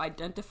to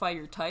identify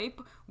your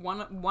type.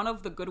 One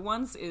of the good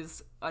ones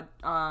is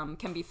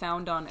can be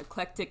found on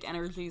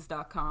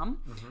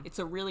eclecticenergies.com. It's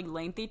a really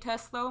lengthy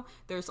test, though.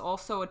 There's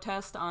also a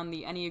test on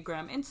the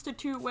Enneagram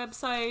Institute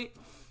website.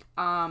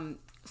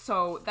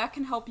 So that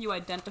can help you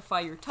identify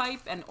your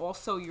type and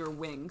also your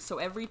wing. So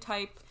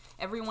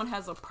everyone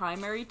has a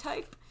primary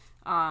type,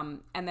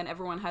 and then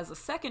everyone has a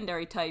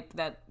secondary type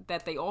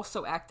that they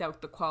also act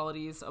out the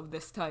qualities of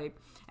this type,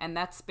 and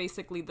that's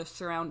basically the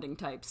surrounding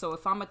type. So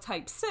if I'm a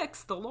type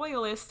 6, the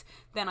loyalist,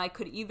 then I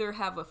could either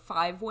have a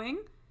 5 wing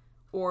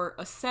or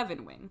a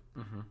 7 wing.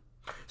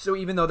 So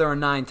even though there are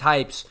 9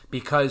 types,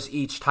 because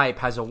each type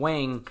has a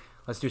wing,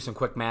 let's do some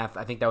quick math.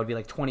 I think that would be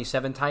like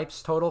 27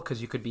 types total,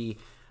 because you could be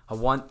a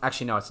 1.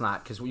 Actually, no, it's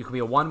not, because you could be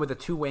a 1 with a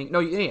 2 wing. No,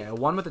 yeah, a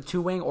 1 with a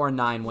 2 wing or a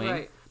 9 wing.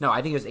 Right. No,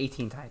 I think there's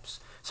 18 types.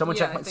 Someone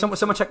Yeah,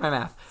 check my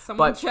math.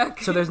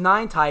 Check. So there's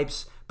 9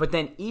 types, but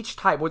then each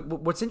type.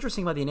 What's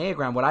interesting about the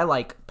Enneagram, what I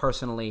like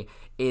personally,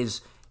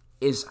 is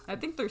I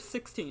think there's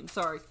 16.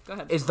 Sorry, go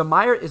ahead.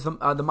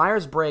 the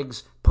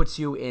Myers-Briggs puts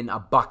you in a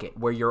bucket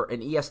where you're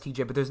an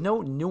ESTJ, but there's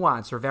no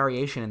nuance or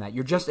variation in that.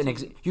 You're just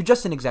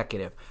an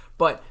executive.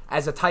 But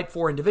as a type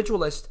 4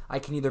 individualist, I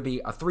can either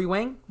be a 3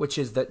 wing, which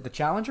is the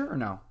challenger, or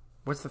no?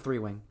 What's the 3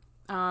 wing?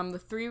 The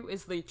 3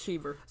 is the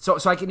achiever. So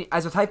I can,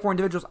 as a type 4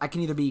 individual, I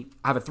can either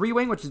have a 3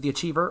 wing, which is the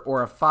achiever,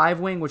 or a 5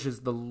 wing, which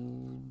is the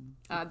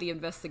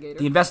investigator.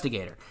 The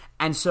investigator.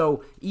 And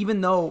so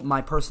even though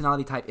my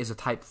personality type is a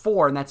type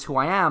 4, and that's who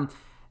I am,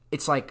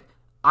 it's like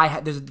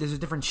there's a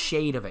different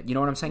shade of it. You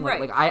know what I'm saying?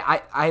 Right. Like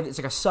I it's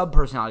like a sub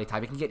personality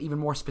type. It can get even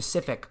more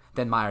specific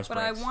than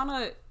Myers-Briggs.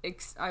 But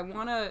I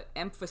wanna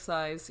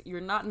emphasize, you're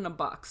not in a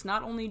box.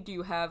 Not only do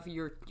you have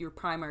your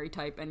primary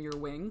type and your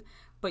wing,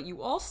 but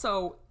you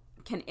also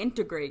can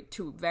integrate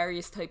to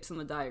various types in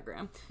the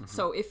diagram.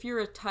 So if you're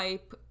a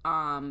type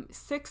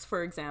 6,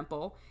 for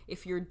example,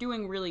 if you're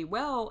doing really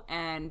well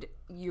and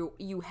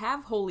you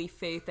have holy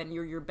faith and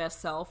you're your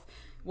best self,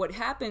 what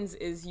happens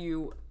is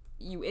you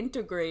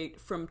integrate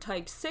from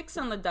type 6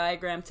 on the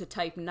diagram to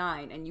type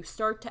 9, and you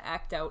start to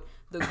act out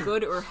the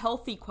good or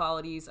healthy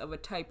qualities of a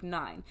type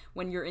 9.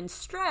 When you're in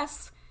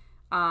stress,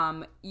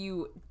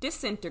 you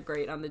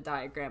disintegrate on the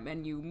diagram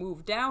and you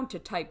move down to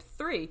type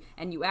 3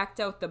 and you act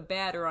out the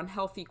bad or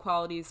unhealthy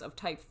qualities of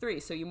type 3.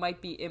 So you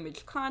might be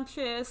image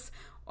conscious,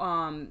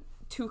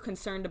 too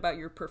concerned about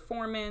your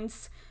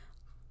performance,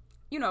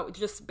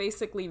 just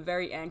basically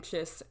very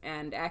anxious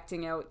and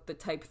acting out the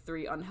type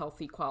 3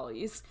 unhealthy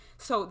qualities.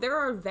 So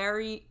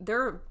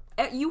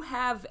you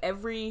have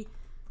every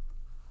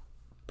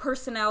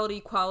personality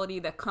quality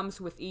that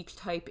comes with each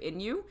type in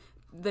you.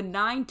 The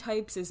 9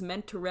 types is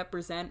meant to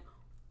represent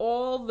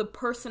all the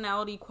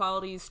personality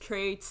qualities,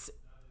 traits,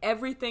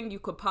 everything you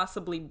could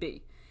possibly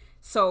be.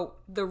 So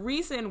the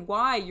reason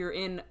why you're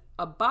in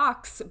a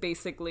box,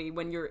 basically,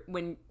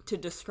 when to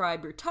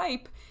describe your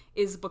type,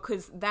 is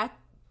because that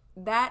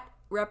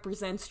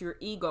represents your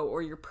ego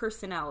or your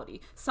personality.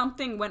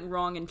 Something went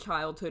wrong in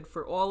childhood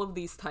for all of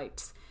these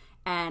types,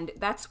 and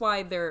that's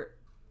why they're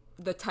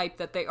the type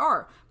that they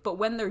are. But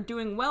when they're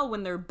doing well,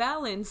 when they're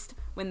balanced,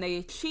 when they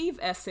achieve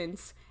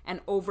essence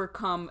and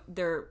overcome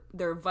their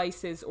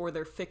vices or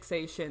their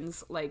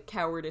fixations, like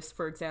cowardice,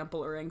 for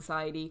example, or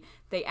anxiety,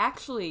 they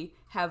actually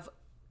have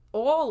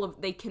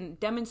they can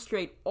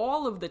demonstrate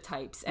all of the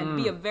types and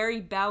be a very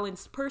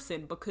balanced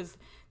person because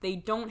they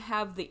don't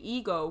have the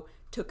ego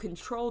to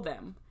control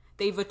them.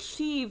 They've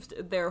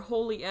achieved their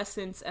holy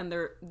essence and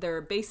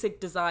their basic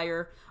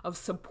desire of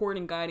support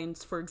and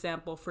guidance, for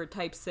example, for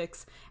type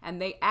 6,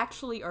 and they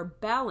actually are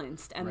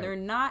balanced, and they're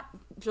not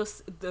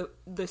just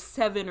the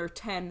 7 or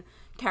 10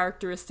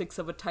 characteristics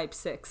of a type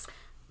 6.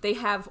 They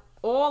have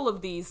all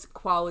of these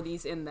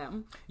qualities in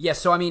them. Yes,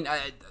 so I mean,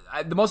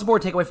 the most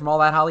important takeaway from all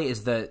that, Holly,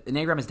 is the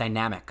Enneagram is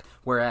dynamic,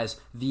 whereas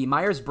the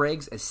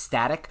Myers-Briggs is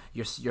static.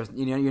 You're an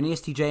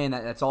ESTJ, and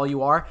that's all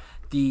you are.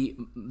 The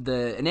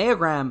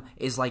Enneagram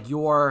is like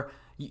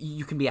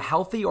you can be a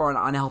healthy or an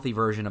unhealthy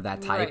version of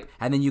that type,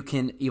 and then you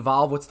can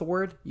evolve. What's the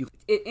word?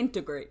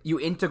 Integrate. You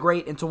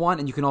integrate into one,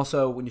 and you can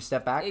also, when you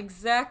step back,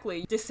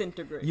 exactly,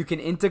 disintegrate. You can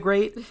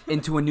integrate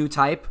into a new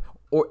type,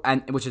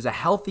 which is a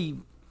healthy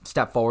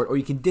step forward, or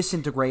you can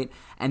disintegrate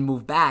and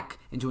move back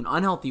into an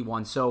unhealthy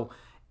one. So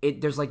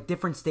there's like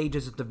different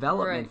stages of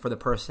development Right. for the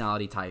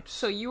personality types.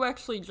 So you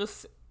actually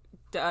just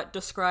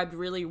described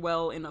really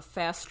well in a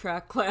fast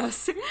track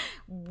class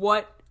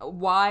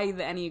why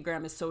the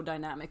Enneagram is so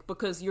dynamic,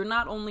 because you're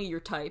not only your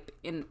type,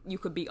 and you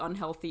could be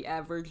unhealthy,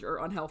 average, or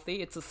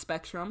unhealthy. It's a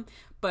spectrum,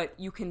 but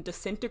you can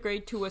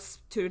disintegrate to a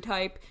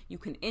type. You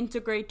can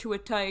integrate to a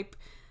type.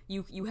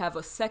 You have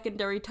a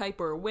secondary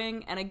type or a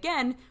wing. And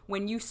again,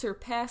 when you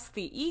surpass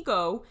the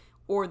ego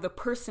or the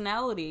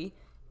personality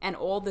and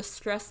all the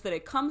stress that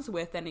it comes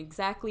with, and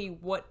exactly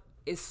what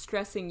is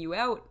stressing you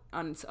out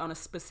on a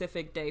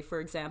specific day, for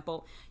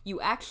example, you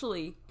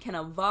actually can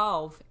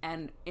evolve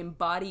and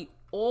embody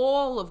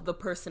all of the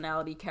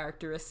personality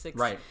characteristics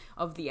Right.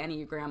 of the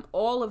Enneagram,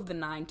 all of the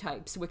 9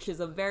 types, which is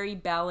a very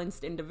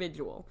balanced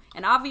individual.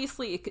 And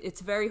obviously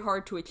it's very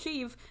hard to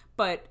achieve,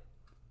 but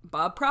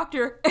Bob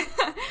Proctor,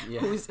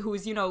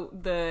 who's you know,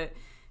 the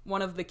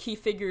one of the key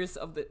figures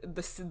of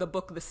the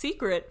book The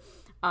Secret,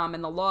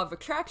 and the law of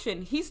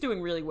attraction, he's doing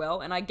really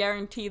well, and I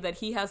guarantee that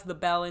he has the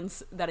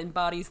balance that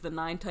embodies the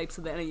 9 types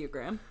of the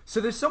Enneagram.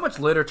 So there's so much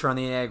literature on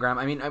the Enneagram.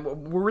 I mean,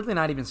 we're really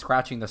not even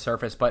scratching the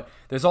surface, but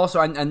there's also,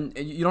 and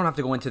you don't have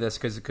to go into this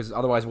because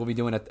otherwise we'll be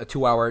doing a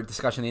 2-hour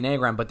discussion of the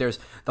Enneagram, but there's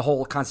the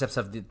whole concepts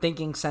of the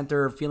thinking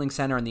center, feeling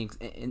center, and the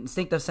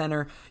instinctive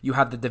center. You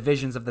have the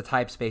divisions of the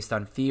types based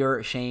on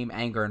fear, shame,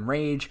 anger, and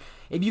rage.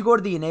 If you go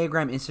to the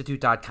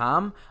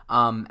EnneagramInstitute.com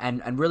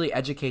and really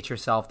educate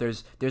yourself,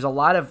 there's a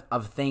lot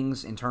of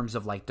things in terms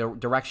of like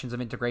directions of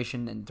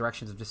integration and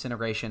directions of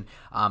disintegration,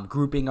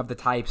 grouping of the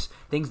types,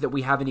 things that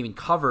we haven't even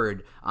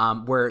covered,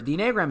 where the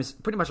Enneagram is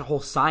pretty much a whole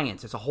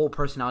science. It's a whole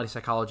personality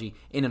psychology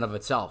in and of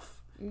itself.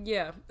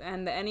 Yeah,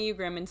 and the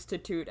Enneagram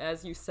Institute,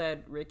 as you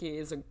said, Ricky,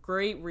 is a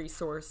great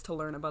resource to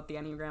learn about the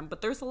Enneagram,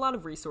 but there's a lot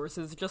of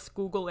resources. Just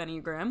Google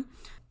Enneagram.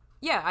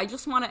 Yeah, I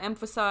just want to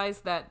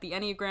emphasize that the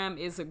Enneagram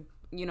is a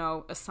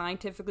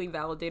scientifically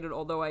validated,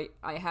 although I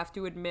have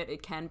to admit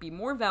it can be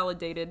more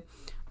validated.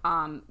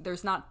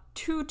 There's not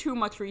too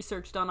much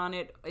research done on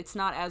it. It's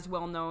not as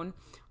well known,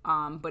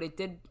 but it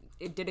did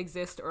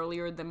exist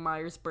earlier than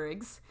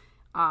Myers-Briggs,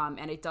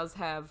 and it does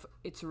have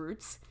its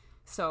roots.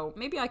 So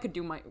maybe I could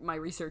do my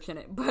research in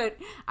it, but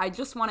I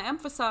just want to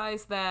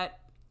emphasize that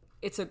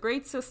it's a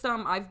great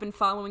system. I've been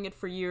following it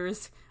for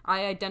years.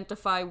 I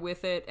identify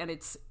with it and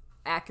its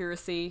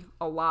accuracy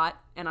a lot,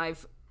 and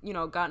I've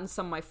gotten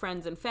some of my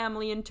friends and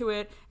family into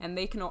it, and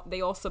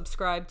they all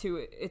subscribe to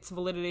its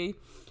validity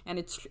and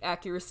its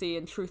accuracy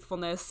and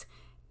truthfulness.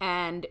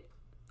 And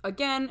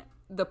again,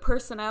 the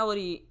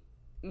personality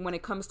when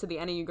it comes to the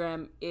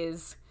Enneagram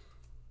is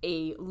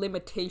a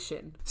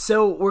limitation.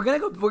 So we're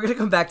gonna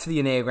come back to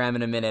the Enneagram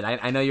in a minute.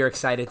 I know you're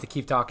excited to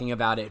keep talking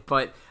about it,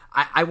 but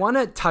I want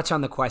to touch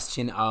on the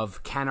question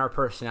of, can our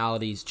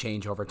personalities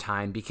change over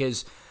time?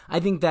 Because I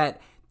think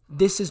that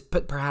this is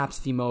perhaps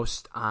the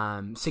most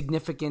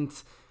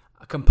significant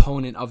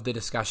component of the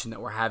discussion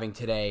that we're having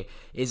today.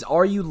 Is,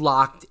 are you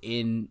locked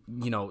in,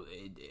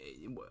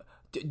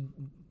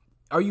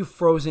 are you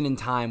frozen in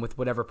time with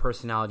whatever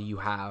personality you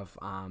have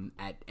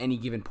at any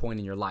given point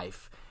in your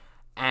life?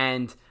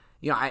 And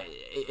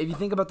if you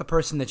think about the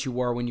person that you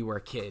were when you were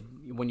a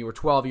kid, when you were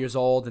 12 years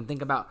old, and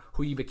think about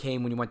who you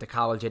became when you went to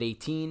college at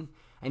 18,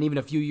 and even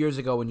a few years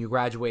ago when you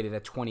graduated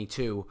at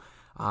 22,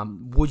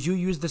 would you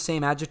use the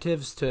same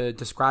adjectives to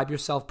describe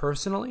yourself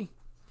personally?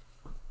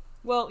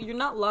 Well, you're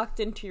not locked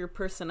into your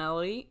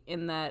personality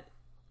in that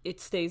it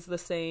stays the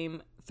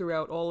same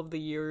throughout all of the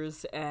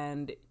years,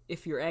 and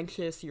if you're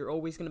anxious, you're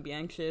always going to be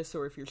anxious,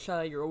 or if you're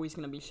shy, you're always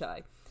going to be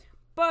shy.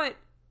 But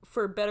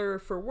for better or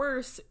for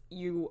worse,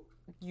 you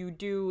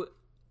do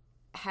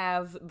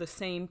have the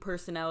same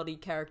personality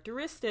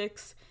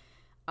characteristics.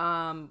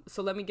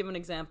 So let me give an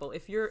example.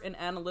 If you're an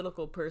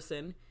analytical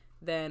person,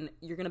 then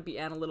you're going to be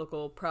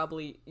analytical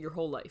probably your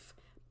whole life.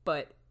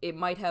 But it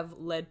might have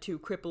led to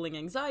crippling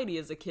anxiety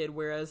as a kid,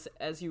 whereas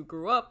as you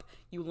grew up,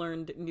 you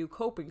learned new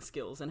coping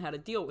skills and how to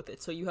deal with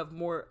it. So you have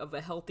more of a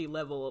healthy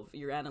level of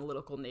your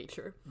analytical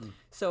nature.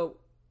 So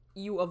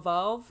you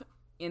evolve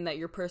in that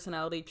your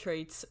personality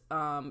traits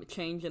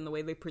change in the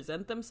way they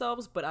present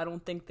themselves, but I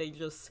don't think they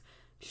just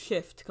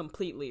shift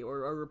completely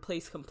or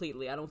replace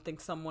completely. I don't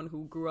think someone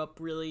who grew up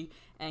really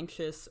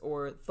anxious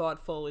or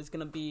thoughtful is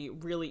going to be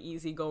really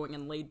easygoing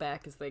and laid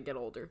back as they get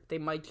older. They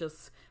might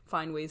just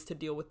find ways to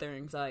deal with their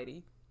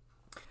anxiety.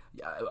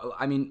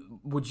 I mean,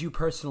 would you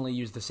personally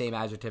use the same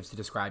adjectives to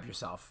describe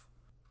yourself?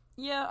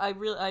 Yeah,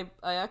 I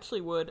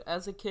actually would.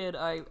 As a kid,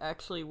 I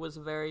actually was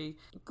very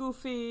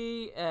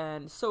goofy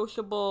and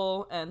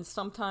sociable and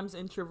sometimes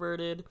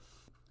introverted.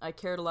 I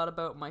cared a lot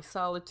about my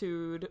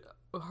solitude,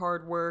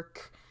 hard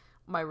work,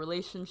 my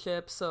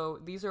relationships. So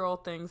these are all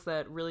things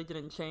that really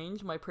didn't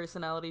change. My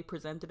personality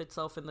presented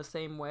itself in the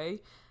same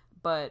way,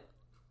 but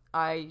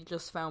I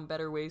just found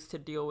better ways to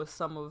deal with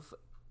some of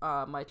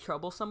my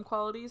troublesome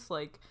qualities,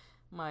 like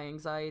my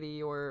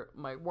anxiety or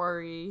my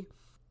worry.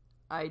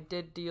 I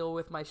did deal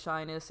with my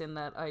shyness in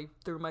that I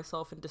threw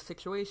myself into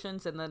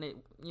situations and then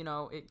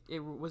it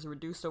was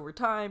reduced over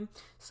time.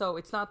 So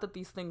it's not that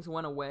these things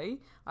went away.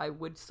 I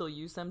would still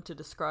use them to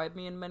describe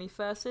me in many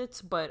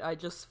facets, but I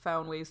just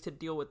found ways to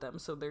deal with them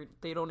so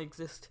they don't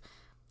exist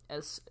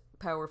as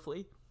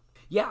powerfully.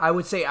 Yeah, I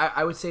would say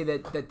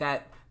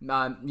that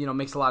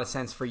makes a lot of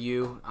sense for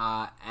you,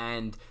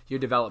 and your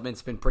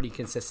development's been pretty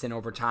consistent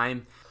over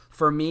time.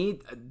 For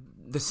me,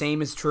 the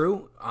same is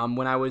true.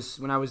 When I was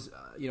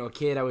a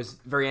kid, I was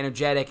very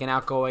energetic and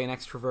outgoing and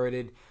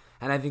extroverted,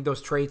 and I think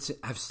those traits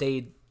have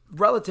stayed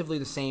relatively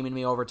the same in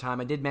me over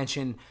time. I did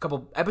mention a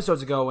couple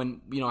episodes ago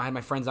when I had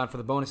my friends on for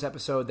the bonus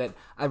episode that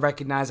I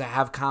recognize I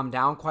have calmed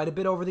down quite a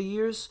bit over the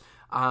years.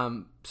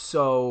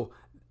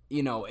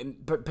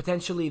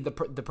 Potentially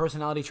the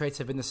personality traits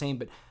have been the same,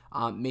 but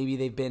maybe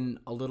they've been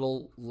a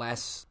little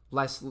less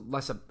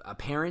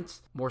apparent,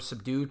 more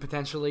subdued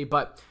potentially.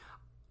 But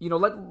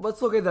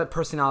let's look at the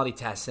personality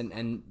tests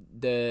and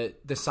the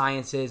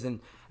sciences and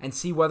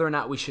see whether or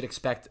not we should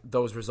expect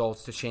those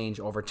results to change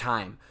over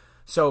time.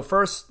 So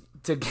first,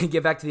 to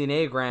get back to the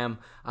Enneagram,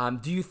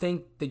 do you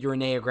think that your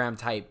Enneagram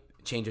type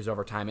changes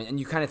over time? And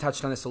you kind of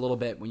touched on this a little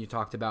bit when you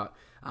talked about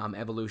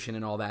evolution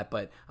and all that.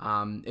 But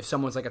if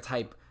someone's like a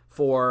type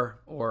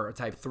 4 or a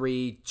type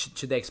 3,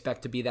 should they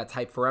expect to be that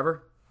type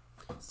forever?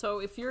 So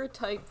if you're a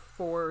type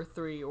 4 or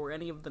 3 or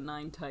any of the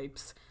 9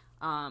 types,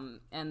 and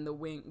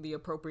the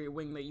appropriate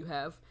wing that you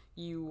have,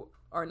 you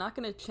are not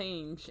going to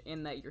change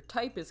in that your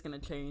type is going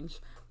to change,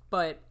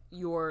 but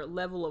your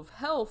level of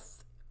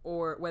health,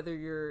 or whether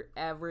you're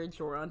average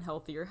or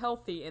unhealthy or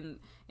healthy in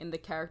the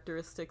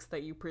characteristics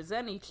that you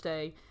present each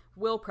day,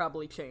 will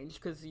probably change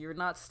because you're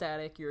not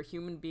static. You're a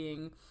human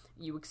being.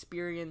 You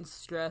experience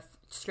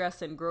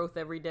stress and growth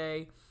every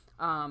day.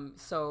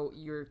 So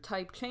your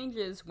type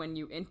changes when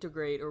you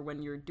integrate, or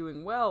when you're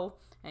doing well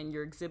and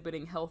you're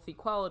exhibiting healthy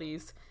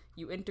qualities.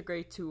 You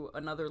integrate to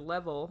another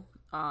level,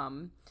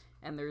 and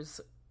there's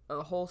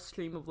a whole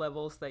stream of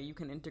levels that you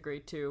can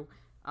integrate to.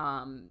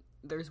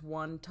 There's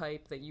one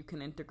type that you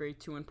can integrate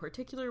to in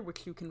particular,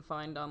 which you can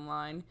find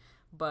online,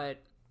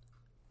 but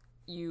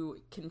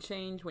you can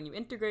change when you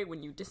integrate,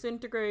 when you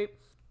disintegrate.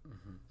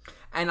 Mm-hmm.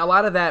 And a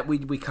lot of that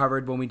we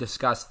covered when we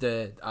discussed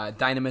the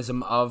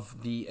dynamism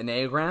of the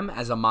Enneagram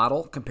as a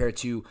model compared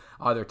to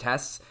other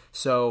tests.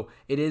 So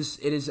it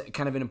is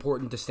kind of an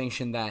important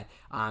distinction that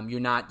you're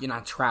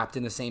not trapped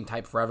in the same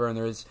type forever, and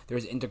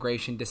there's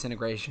integration,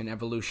 disintegration,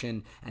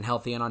 evolution, and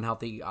healthy and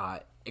unhealthy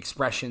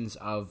expressions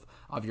of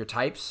your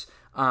types.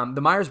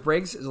 The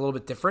Myers-Briggs is a little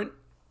bit different.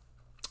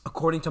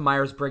 According to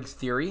Myers-Briggs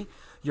theory,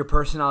 your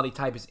personality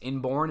type is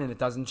inborn and it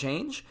doesn't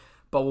change.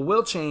 But what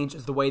will change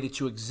is the way that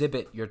you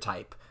exhibit your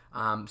type.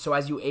 So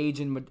as you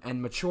age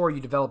and mature, you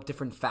develop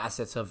different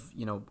facets of,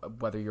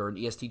 whether you're an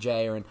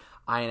ESTJ or an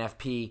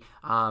INFP,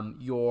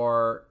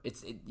 your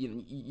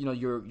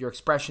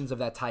expressions of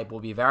that type will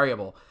be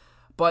variable.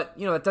 But,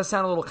 that does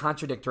sound a little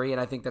contradictory,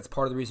 and I think that's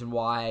part of the reason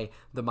why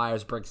the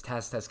Myers-Briggs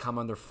test has come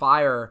under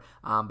fire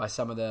by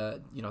some of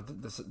the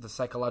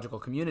psychological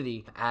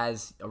community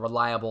as a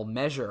reliable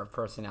measure of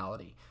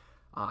personality.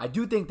 I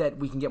do think that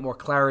we can get more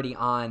clarity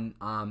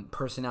on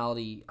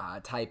personality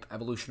type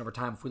evolution over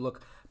time if we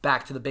look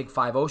back to the Big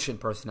Five Ocean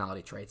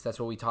personality traits. That's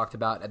what we talked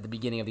about at the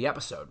beginning of the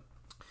episode.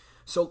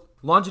 So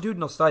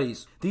longitudinal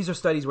studies, these are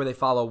studies where they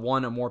follow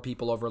one or more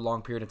people over a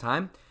long period of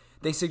time.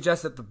 They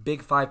suggest that the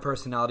Big Five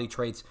personality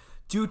traits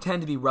do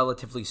tend to be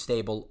relatively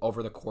stable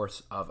over the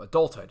course of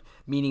adulthood,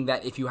 meaning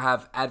that if you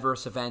have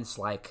adverse events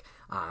like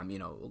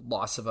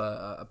loss of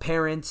a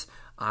parent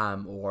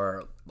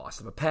or loss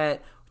of a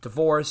pet,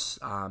 divorce,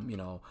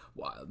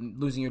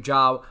 losing your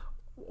job,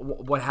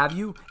 what have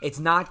you, it's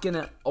not going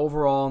to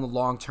overall in the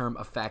long term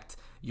affect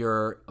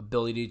your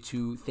ability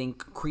to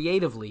think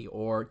creatively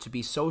or to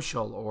be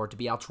social or to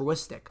be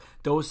altruistic.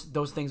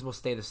 Those things will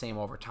stay the same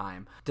over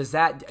time.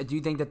 Do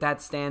you think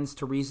that stands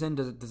to reason?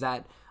 Does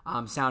that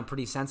sound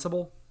pretty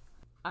sensible?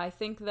 I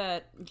think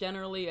that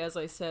generally, as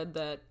I said,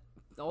 that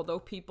although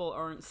people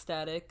aren't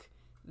static,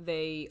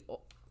 they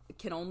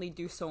can only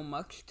do so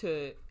much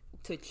to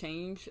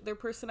change their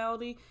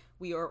personality.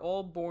 We are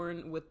all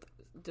born with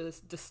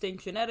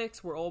distinct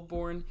genetics. We're all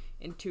born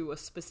into a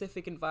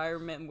specific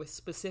environment with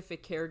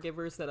specific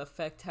caregivers that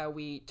affect how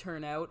we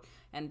turn out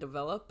and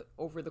develop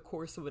over the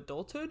course of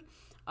adulthood.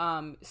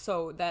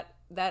 So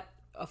that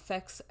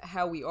affects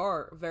how we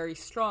are very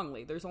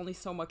strongly. There's only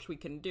so much we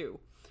can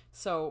do.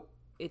 So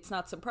it's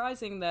not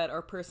surprising that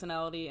our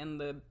personality and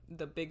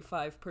the Big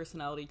Five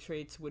personality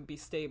traits would be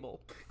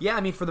stable. Yeah, I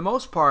mean, for the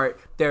most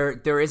part,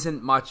 there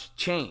isn't much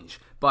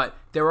change. But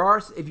there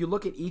are, if you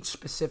look at each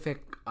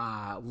specific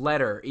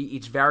letter,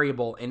 each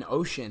variable in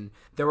Ocean,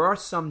 there are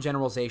some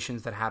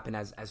generalizations that happen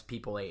as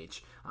people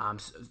age.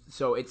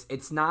 So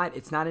it's not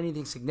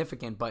anything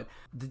significant, but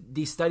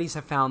these studies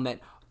have found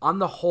that on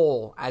the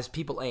whole, as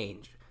people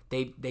age,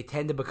 they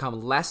tend to become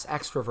less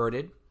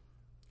extroverted,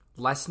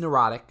 less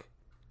neurotic,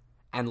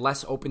 and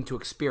less open to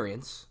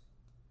experience,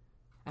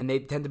 and they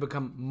tend to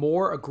become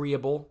more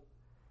agreeable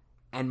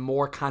and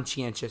more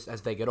conscientious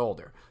as they get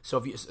older.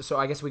 So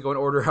I guess we go in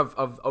order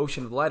of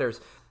ocean of letters.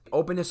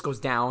 Openness goes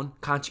down,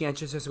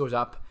 conscientiousness goes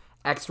up,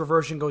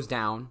 extroversion goes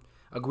down,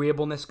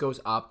 agreeableness goes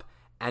up,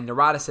 and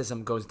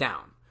neuroticism goes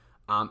down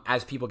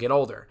as people get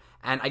older.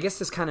 And I guess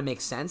this kind of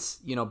makes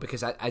sense,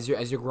 because as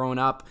you're growing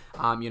up,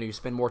 you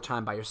spend more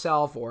time by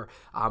yourself or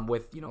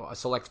with a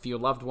select few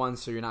loved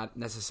ones, so you're not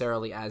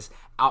necessarily as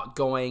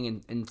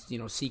outgoing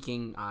and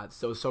seeking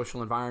those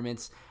social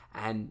environments.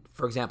 And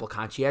for example,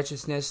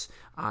 conscientiousness,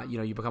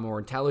 you become more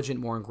intelligent,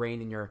 more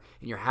ingrained in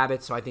your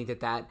habits. So I think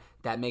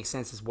that makes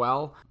sense as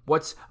well.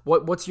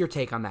 What's your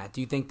take on that?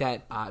 Do you think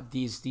that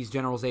these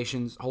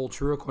generalizations hold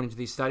true according to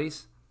these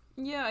studies?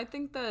 Yeah, I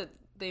think that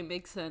they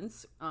make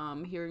sense.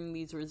 Hearing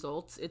these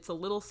results, it's a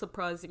little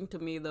surprising to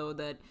me though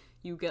that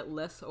you get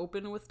less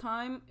open with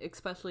time,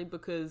 especially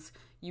because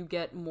you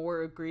get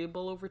more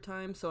agreeable over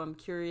time. So I'm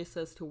curious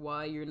as to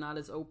why you're not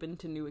as open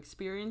to new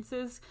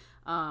experiences.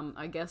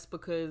 I guess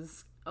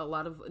because a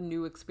lot of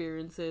new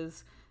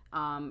experiences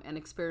and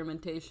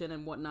experimentation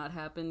and whatnot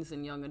happens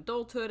in young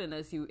adulthood and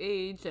as you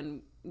age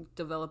and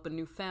develop a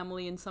new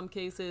family in some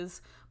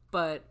cases,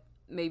 but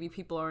maybe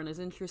people aren't as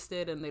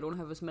interested and they don't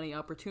have as many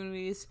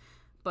opportunities.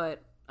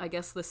 But I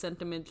guess the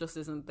sentiment just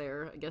isn't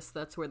there. I guess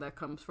that's where that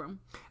comes from.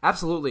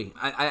 Absolutely.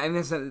 I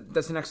think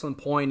that's an excellent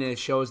point, and it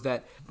shows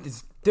that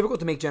it's difficult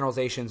to make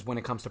generalizations when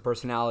it comes to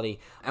personality.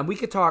 And we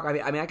could talk,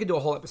 I could do a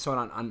whole episode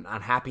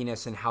on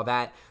happiness and how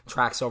that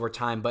tracks over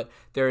time, but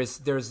there's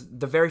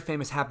the very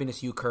famous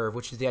happiness U-curve,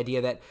 which is the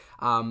idea that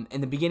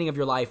in the beginning of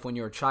your life, when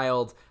you're a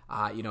child,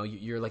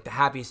 you're like the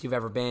happiest you've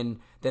ever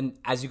been. Then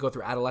as you go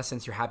through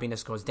adolescence, your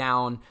happiness goes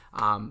down.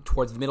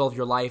 Towards the middle of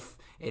your life,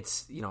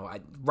 it's,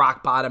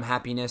 rock bottom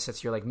happiness.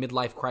 It's your like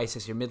midlife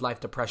crisis, your midlife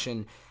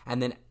depression.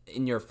 And then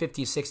in your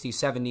 50s, 60s,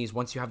 70s,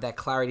 once you have that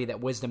clarity,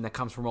 that wisdom that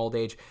comes from old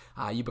age,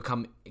 you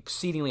become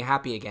exceedingly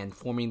happy again,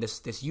 forming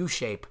this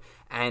U-shape.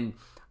 And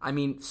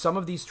some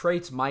of these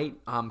traits might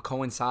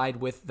coincide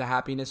with the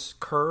happiness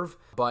curve,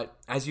 but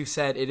as you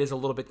said, it is a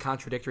little bit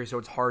contradictory, so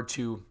it's hard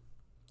to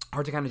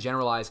kind of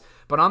generalize.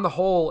 But on the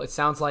whole, it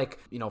sounds like,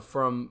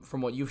 from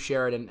what you've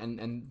shared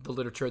and the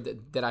literature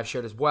that I've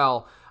shared as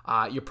well,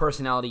 your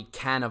personality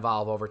can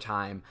evolve over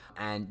time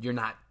and you're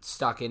not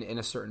stuck in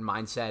a certain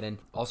mindset. And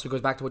also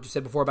goes back to what you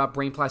said before about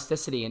brain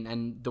plasticity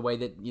and the way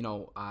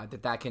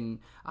that, that can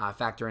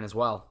factor in as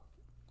well.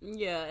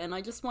 Yeah, and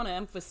I just want to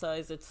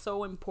emphasize it's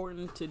so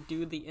important to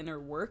do the inner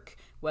work,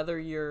 whether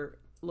you're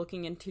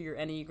looking into your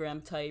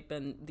Enneagram type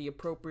and the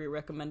appropriate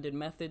recommended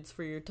methods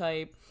for your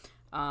type.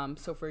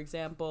 So for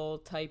example,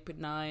 type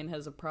 9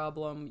 has a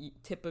problem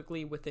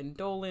typically with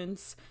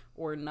indolence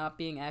or not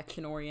being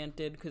action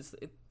oriented because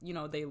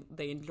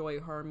they enjoy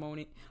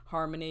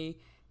harmony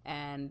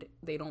and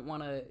they don't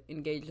want to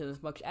engage in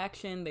as much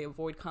action. They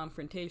avoid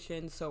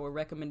confrontation. So a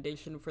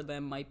recommendation for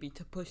them might be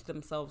to push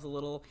themselves a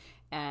little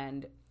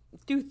and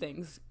do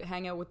things,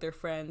 hang out with their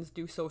friends,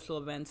 do social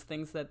events,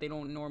 things that they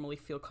don't normally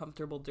feel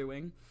comfortable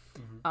doing.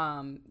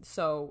 Mm-hmm.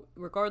 So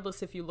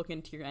regardless if you look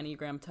into your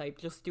Enneagram type,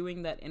 just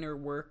doing that inner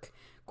work,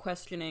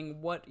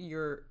 questioning what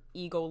your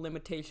ego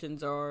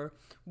limitations are,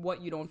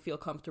 what you don't feel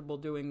comfortable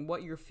doing,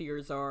 what your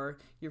fears are,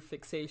 your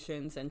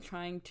fixations, and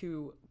trying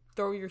to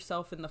throw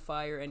yourself in the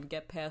fire and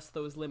get past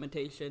those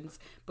limitations,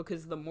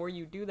 because the more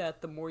you do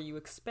that, the more you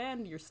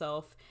expand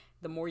yourself,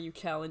 the more you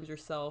challenge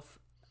yourself,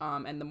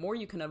 and the more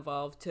you can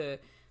evolve to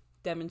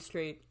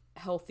demonstrate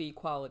healthy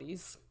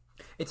qualities.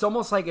 It's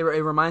almost like it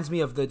reminds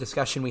me of the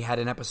discussion we had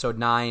in episode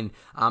 9.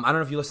 I don't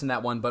know if you listened to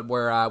that one, but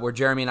where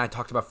Jeremy and I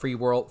talked about free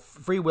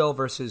will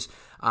versus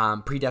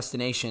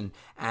predestination.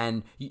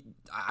 And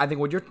I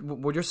think what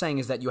you're saying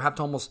is that you have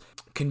to almost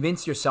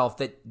convince yourself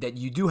that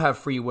you do have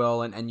free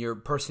will and your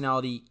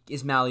personality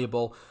is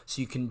malleable,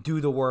 so you can do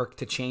the work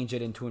to change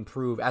it and to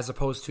improve, as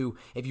opposed to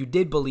if you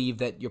did believe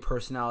that your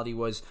personality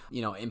was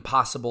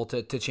impossible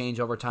to change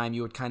over time,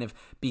 you would kind of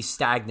be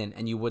stagnant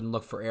and you wouldn't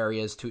look for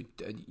areas to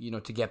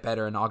get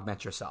better and augment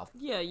yourself.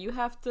 Yeah, you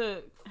have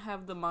to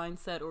have the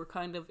mindset or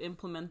kind of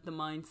implement the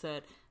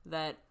mindset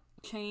that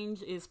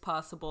change is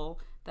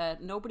possible,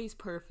 that nobody's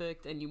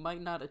perfect, and you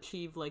might not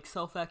achieve like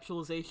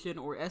self-actualization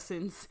or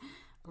essence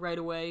right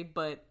away,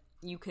 but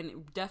you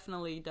can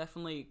definitely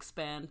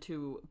expand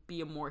to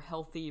be a more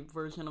healthy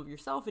version of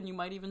yourself, and you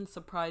might even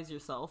surprise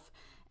yourself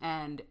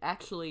and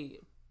actually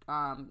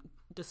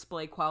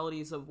display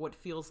qualities of what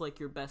feels like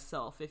your best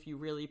self if you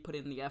really put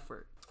in the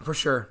effort. For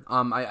sure.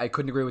 I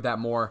couldn't agree with that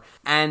more.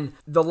 And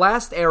the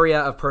last area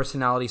of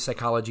personality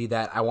psychology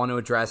that I want to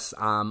address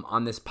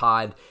on this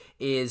pod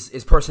is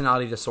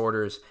personality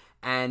disorders.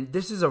 And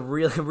this is a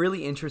really,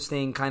 really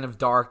interesting kind of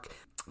dark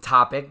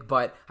topic,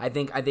 but I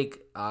think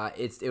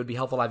it would be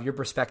helpful to have your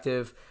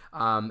perspective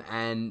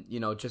and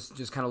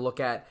just kind of look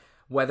at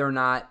whether or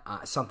not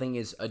something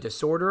is a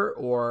disorder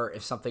or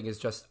if something is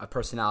just a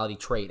personality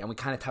trait. And we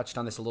kind of touched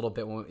on this a little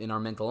bit in our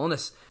mental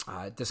illness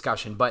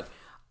discussion, but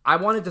I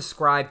want to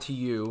describe to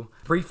you,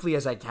 briefly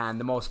as I can,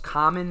 the most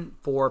common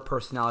 4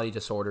 personality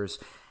disorders,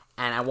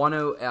 and I'm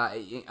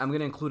going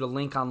to include a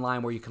link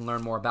online where you can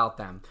learn more about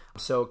them.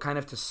 So kind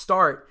of to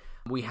start,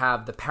 We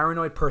have the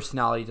paranoid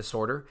personality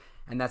disorder,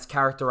 and that's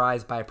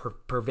characterized by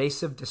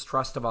pervasive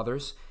distrust of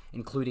others,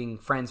 including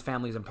friends,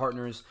 families, and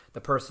partners.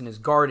 The person is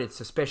guarded,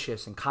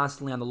 suspicious, and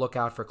constantly on the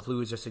lookout for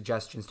clues or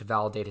suggestions to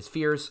validate his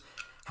fears,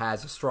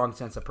 has a strong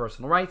sense of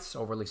personal rights,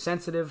 overly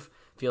sensitive,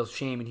 feels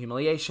shame and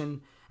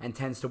humiliation, and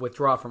tends to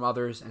withdraw from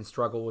others and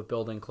struggle with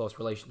building close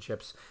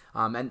relationships.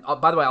 And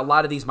by the way, a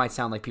lot of these might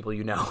sound like people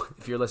you know.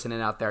 If you're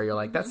listening out there, you're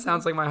like, that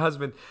sounds like my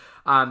husband.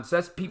 So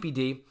that's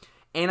PPD.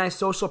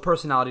 Antisocial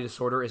personality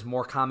disorder is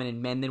more common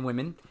in men than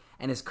women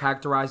and is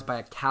characterized by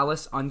a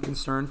callous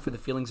unconcern for the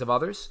feelings of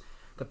others.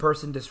 The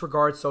person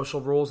disregards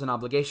social rules and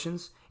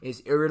obligations,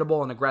 is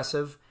irritable and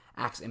aggressive,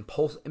 acts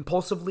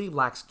impulsively,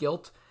 lacks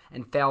guilt,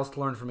 and fails to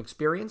learn from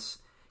experience.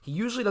 He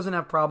usually doesn't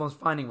have problems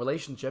finding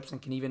relationships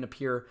and can even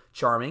appear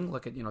charming.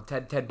 Look at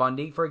Ted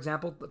Bundy, for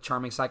example, a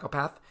charming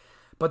psychopath.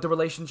 But the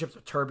relationships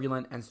are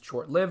turbulent and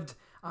short-lived,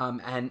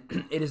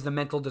 and it is the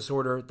mental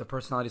disorder, the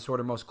personality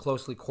disorder, most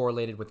closely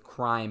correlated with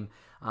crime.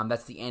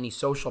 That's the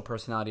antisocial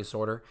personality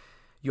disorder.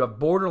 You have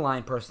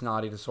borderline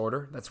personality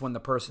disorder. That's when the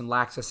person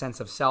lacks a sense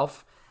of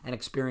self and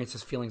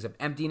experiences feelings of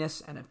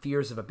emptiness and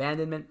fears of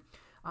abandonment.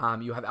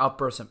 You have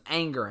outbursts of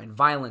anger and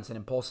violence and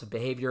impulsive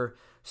behavior,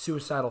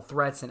 suicidal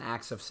threats and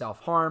acts of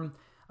self-harm.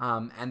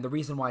 And the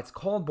reason why it's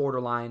called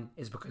borderline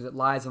is because it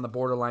lies on the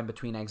borderline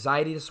between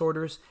anxiety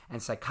disorders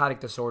and psychotic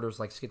disorders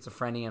like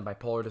schizophrenia and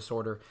bipolar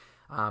disorder.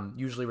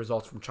 Usually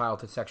results from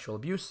childhood sexual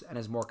abuse and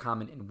is more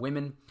common in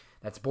women.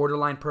 That's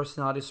borderline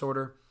personality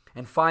disorder.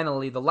 And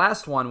finally, the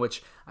last one,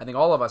 which I think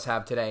all of us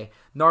have today,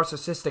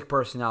 narcissistic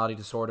personality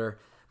disorder.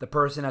 The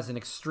person has an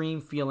extreme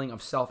feeling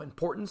of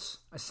self-importance,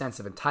 a sense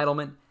of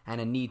entitlement,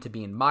 and a need to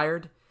be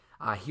admired.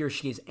 He or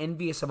she is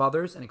envious of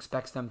others and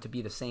expects them to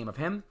be the same of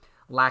him,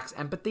 lacks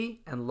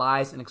empathy, and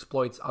lies and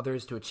exploits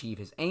others to achieve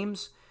his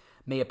aims,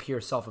 may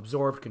appear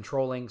self-absorbed,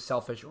 controlling,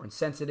 selfish, or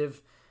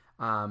insensitive,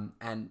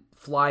 and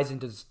flies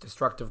into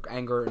destructive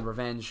anger and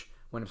revenge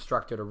when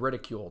obstructed or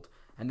ridiculed.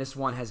 And this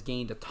one has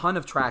gained a ton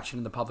of traction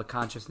in the public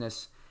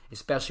consciousness,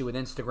 especially with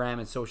Instagram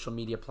and social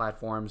media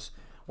platforms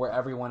where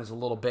everyone is a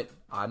little bit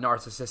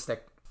narcissistic.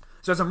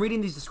 So as I'm reading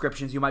these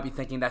descriptions, you might be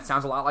thinking, that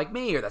sounds a lot like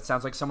me, or that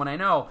sounds like someone I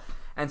know.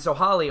 And so,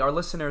 Holly, our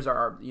listeners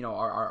are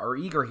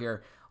eager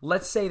here.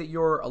 Let's say that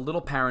you're a little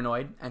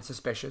paranoid and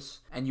suspicious,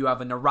 and you have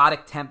a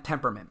neurotic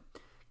temperament.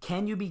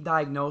 Can you be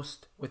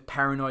diagnosed with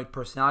paranoid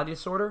personality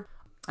disorder?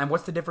 And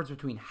what's the difference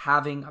between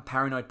having a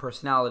paranoid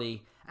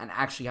personality and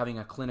actually having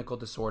a clinical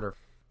disorder?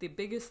 The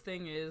biggest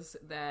thing is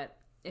that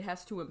it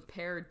has to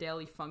impair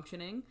daily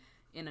functioning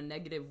in a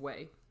negative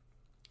way.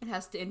 It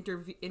has to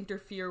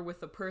interfere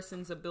with a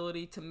person's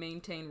ability to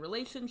maintain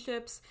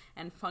relationships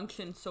and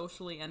function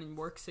socially and in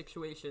work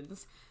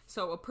situations.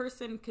 So a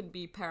person could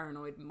be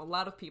paranoid. A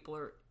lot of people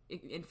are,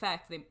 in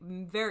fact, they're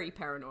very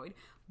paranoid,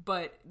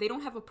 but they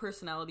don't have a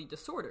personality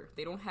disorder.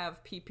 They don't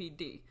have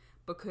PPD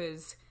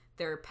because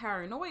their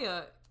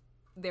paranoia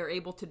they're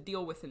able to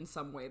deal with in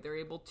some way. They're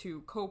able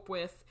to cope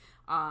with,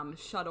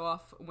 shut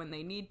off when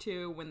they need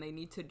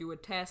to do a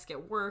task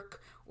at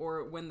work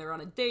or when they're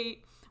on a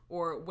date,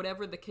 or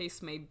whatever the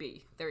case may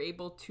be. They're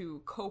able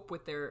to cope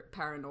with their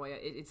paranoia.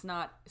 It's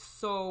not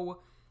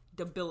so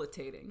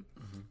debilitating.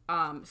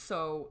 Mm-hmm.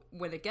 So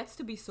when it gets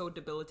to be so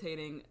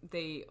debilitating,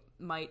 they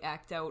might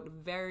act out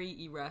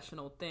very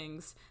irrational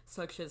things,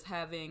 such as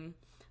having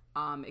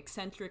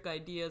eccentric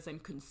ideas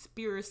and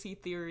conspiracy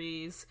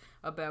theories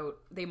about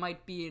they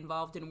might be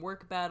involved in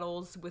work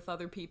battles with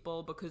other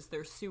people because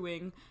they're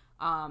suing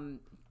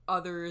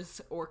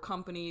others or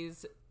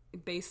companies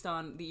based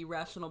on the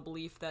irrational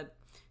belief that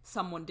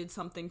someone did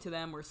something to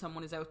them or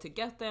someone is out to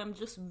get them.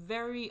 Just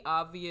very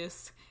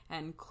obvious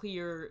and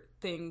clear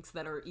things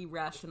that are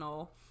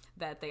irrational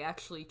that they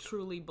actually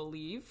truly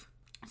believe.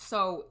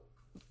 So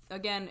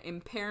again,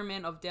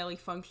 impairment of daily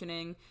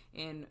functioning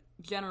in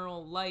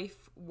general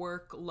life,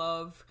 work,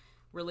 love,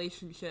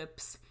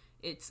 relationships.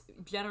 It's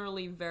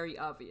generally very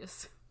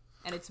obvious,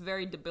 and it's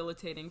very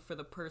debilitating for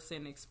the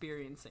person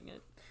experiencing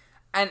it.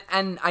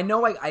 And I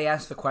know I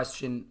asked the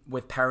question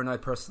with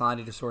paranoid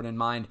personality disorder in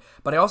mind,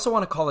 but I also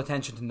want to call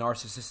attention to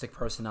narcissistic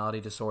personality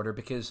disorder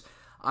because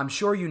I'm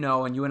sure you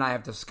know, and you and I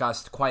have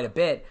discussed quite a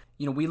bit,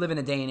 you know, we live in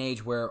a day and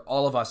age where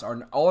all of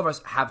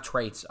us have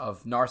traits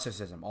of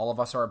narcissism. All of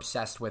us are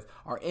obsessed with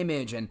our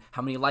image and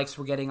how many likes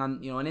we're getting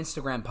on, you know, an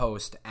Instagram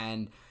post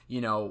and,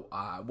 you know,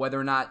 whether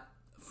or not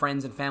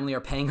friends and family are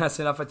paying us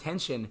enough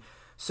attention.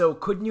 So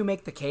couldn't you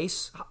make the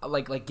case,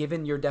 like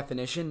given your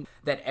definition,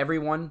 that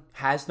everyone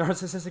has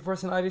narcissistic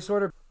personality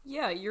disorder?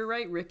 Yeah, you're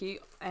right, Ricky.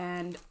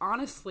 And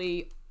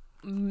honestly,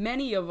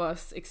 many of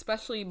us,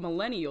 especially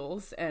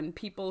millennials and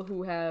people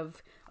who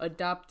have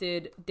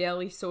adopted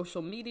daily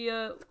social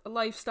media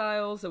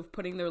lifestyles of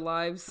putting their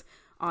lives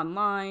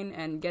online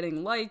and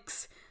getting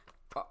likes,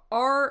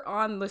 are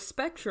on the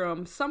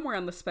spectrum, somewhere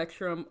on the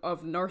spectrum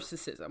of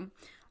narcissism.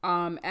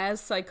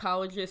 As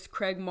psychologist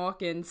Craig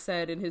Mawkins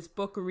said in his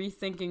book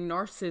Rethinking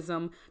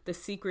Narcissism, The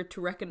Secret to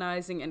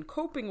Recognizing and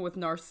Coping with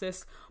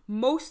Narcissists,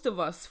 most of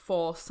us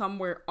fall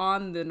somewhere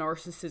on the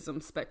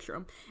narcissism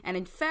spectrum. And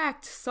in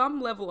fact,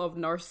 some level of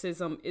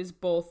narcissism is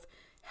both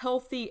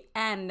healthy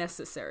and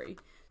necessary.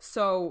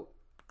 So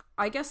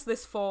I guess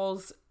this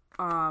falls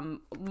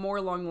more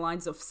along the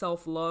lines of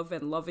self-love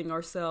and loving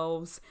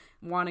ourselves,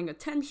 wanting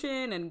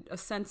attention and a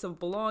sense of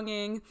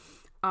belonging.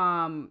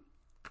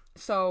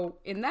 So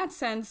in that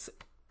sense,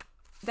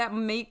 that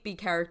may be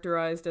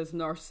characterized as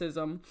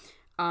narcissism,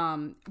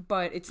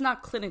 but it's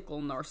not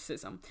clinical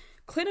narcissism.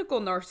 Clinical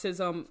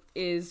narcissism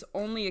is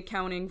only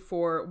accounting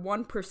for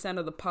 1%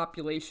 of the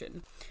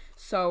population.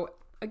 So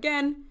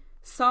again,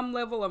 some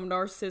level of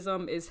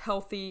narcissism is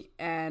healthy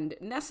and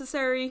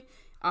necessary,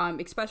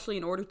 especially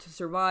in order to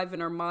survive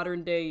in our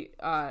modern day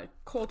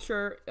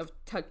culture of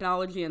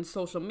technology and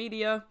social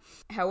media.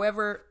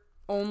 However,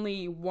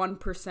 only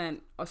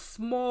 1%, a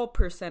small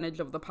percentage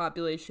of the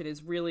population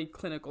is really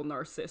clinical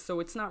narcissist. So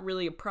it's not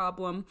really a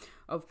problem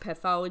of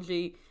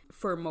pathology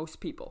for most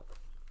people.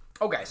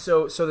 Okay,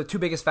 so the two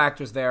biggest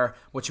factors there,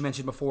 what you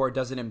mentioned before,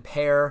 does it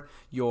impair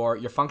your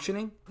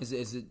functioning? Is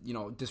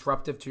it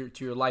disruptive to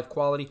your life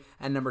quality?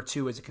 And number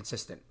two, is it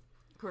consistent?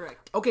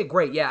 Correct. Okay,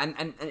 great. Yeah,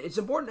 and it's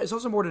important. It's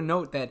also important to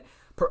note that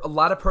a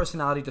lot of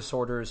personality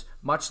disorders,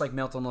 much like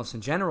mental illness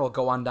in general,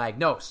 go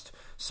undiagnosed.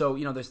 So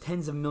there's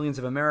tens of millions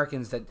of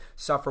Americans that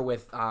suffer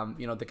with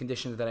the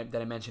conditions that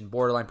I mentioned: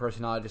 borderline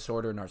personality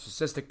disorder,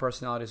 narcissistic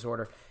personality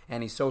disorder,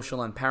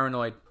 antisocial, and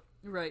paranoid.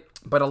 Right.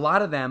 But a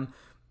lot of them,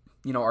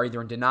 are either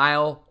in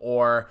denial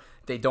or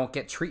they don't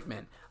get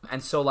treatment.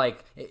 And so,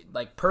 like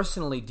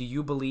personally, do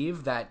you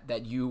believe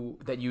that you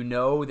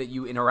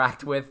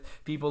interact with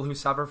people who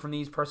suffer from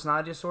these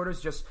personality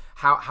disorders? Just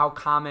how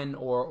common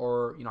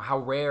or how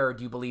rare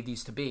do you believe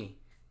these to be?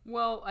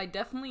 Well, I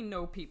definitely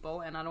know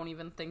people, and I don't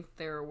even think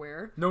they're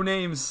aware. No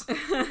names.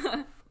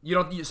 You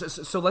don't.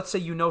 So let's say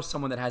you know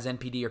someone that has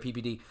NPD or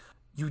PPD.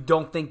 You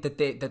don't think that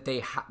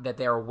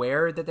they're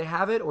aware that they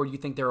have it, or you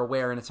think they're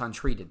aware and it's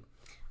untreated?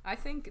 I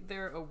think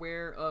they're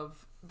aware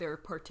of their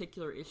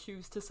particular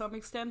issues to some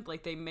extent.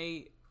 Like they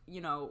may,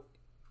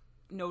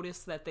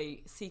 notice that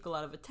they seek a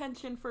lot of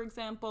attention, for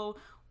example,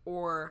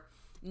 or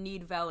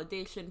need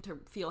validation to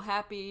feel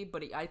happy.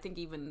 But I think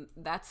even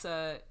that's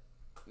a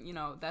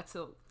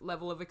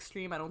level of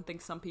extreme. I don't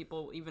think some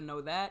people even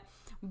know that.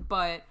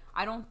 But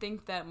I don't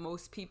think that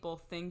most people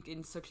think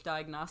in such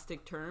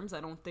diagnostic terms.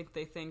 I don't think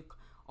they think,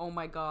 oh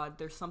my God,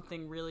 there's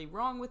something really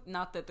wrong with,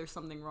 not that there's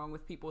something wrong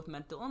with people with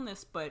mental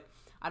illness, but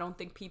I don't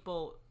think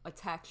people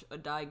attach a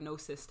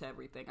diagnosis to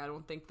everything. I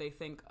don't think they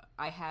think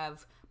I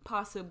have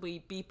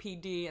possibly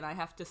BPD and I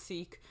have to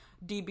seek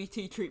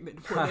DBT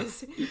treatment for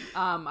this.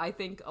 I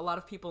think a lot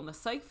of people in the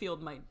psych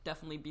field might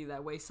definitely be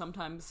that way.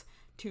 Sometimes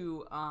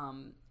to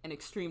an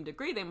extreme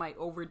degree, they might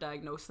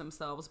overdiagnose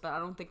themselves, but I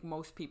don't think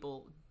most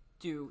people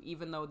do,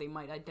 even though they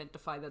might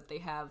identify that they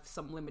have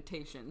some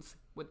limitations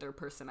with their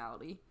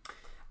personality.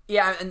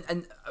 Yeah,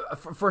 and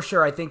for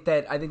sure, I think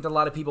that a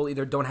lot of people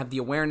either don't have the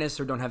awareness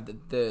or don't have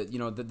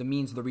the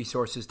means, the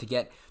resources to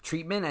get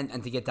treatment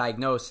and to get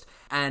diagnosed.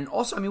 And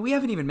also, we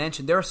haven't even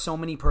mentioned, there are so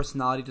many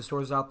personality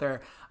disorders out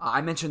there.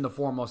 I mentioned the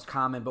four most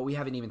common, but we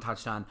haven't even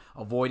touched on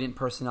avoidant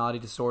personality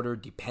disorder,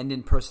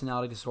 dependent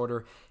personality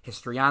disorder,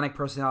 histrionic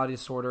personality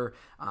disorder,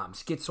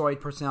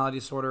 schizoid personality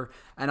disorder.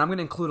 And I'm going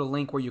to include a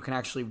link where you can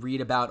actually read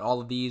about all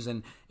of these.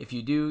 And if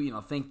you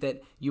do, think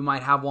that you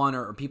might have one,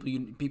 or people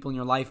in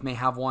your life may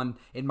have one,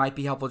 it might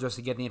be helpful just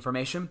to get the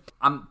information.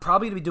 I'm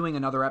probably going to be doing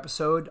another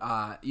episode,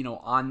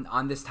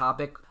 on this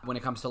topic when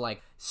it comes to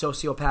like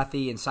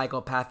sociopathy and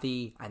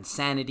psychopathy and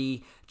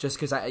sanity, just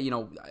because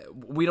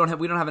we don't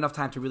have enough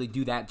time to really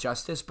do that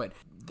justice. But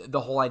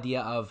the whole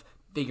idea of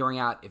figuring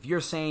out if you're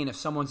sane, if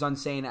someone's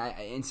insane, I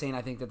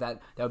think that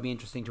would be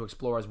interesting to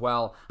explore as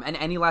well. And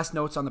any last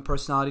notes on the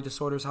personality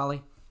disorders,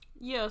 Holly?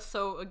 Yeah,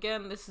 so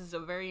again, this is a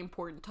very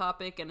important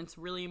topic, and it's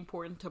really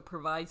important to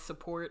provide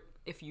support.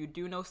 If you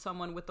do know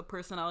someone with a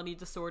personality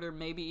disorder,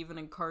 maybe even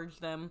encourage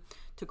them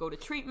to go to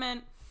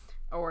treatment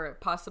or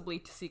possibly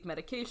to seek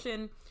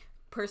medication.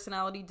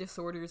 Personality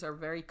disorders are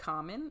very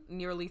common.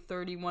 Nearly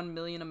 31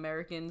 million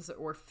Americans,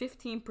 or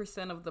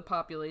 15% of the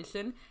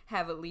population,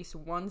 have at least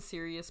one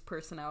serious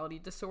personality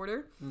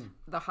disorder.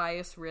 The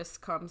highest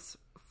risk comes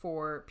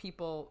for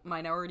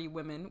minority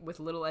women with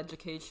little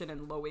education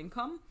and low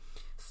income.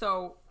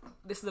 So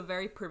this is a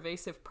very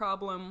pervasive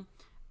problem.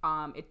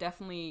 It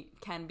definitely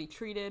can be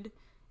treated,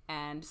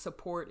 and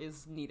support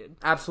is needed.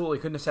 Absolutely.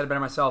 Couldn't have said it better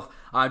myself.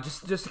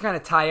 Just to kind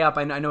of tie up,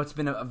 I know it's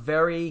been a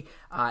very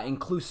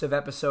inclusive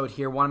episode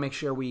here. Want to make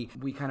sure we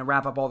kind of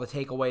wrap up all the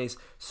takeaways.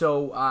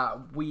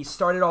 So we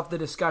started off the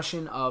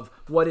discussion of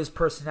what is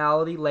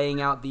personality,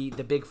 laying out the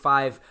big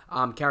five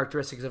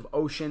characteristics of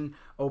Ocean: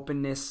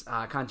 openness,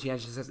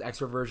 conscientiousness,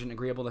 extroversion,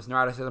 agreeableness,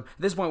 neuroticism. At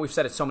this point, we've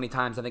said it so many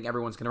times, I think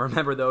everyone's going to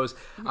remember those.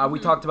 We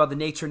talked about the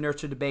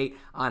nature-nurture debate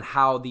on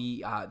how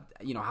the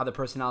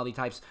personality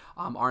types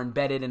are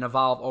embedded and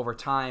evolve over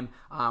time.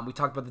 We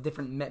talked about the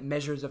different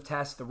measures of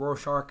tests, the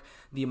Rorschach,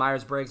 the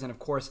Myers-Briggs, and of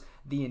course,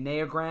 the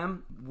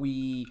Enneagram.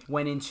 We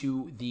went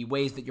into the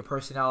ways that your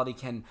personality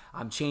can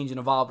change and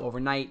evolve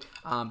overnight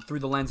through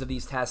the lens of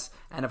these tests,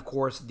 and of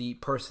course the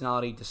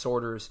personality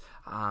disorders,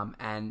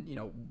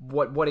 and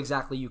what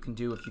exactly you can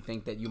do if you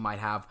think that you might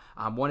have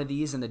one of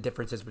these, and the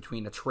differences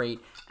between a trait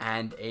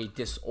and a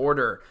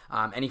disorder.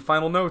 Any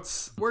final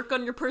notes? Work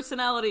on your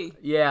personality.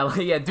 Yeah,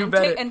 do and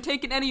better. And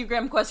take an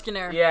Enneagram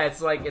questionnaire. Yeah,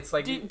 it's like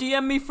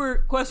DM me for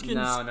questions.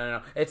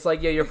 No. It's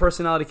like, your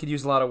personality could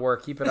use a lot of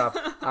work. Keep it up.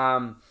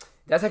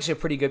 That's actually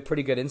a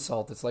pretty good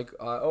insult. It's like,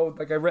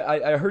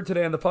 I heard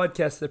today on the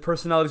podcast that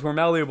personality's more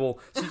malleable,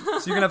 so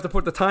you're gonna have to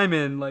put the time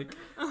in. Like,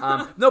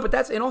 no, but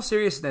that's, in all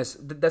seriousness,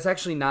 that's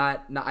actually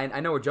not. I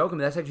know we're joking,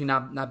 but that's actually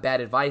not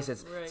bad advice.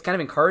 It's kind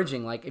of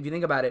encouraging. Like, if you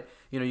think about it,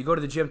 you go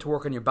to the gym to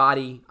work on your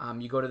body.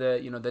 You go to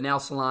the nail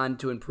salon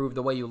to improve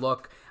the way you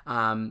look.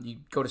 You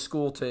go to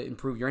school to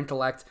improve your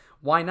intellect.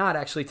 Why not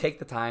actually take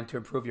the time to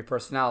improve your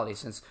personality,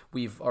 since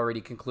we've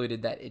already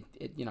concluded that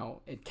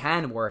it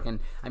can work? And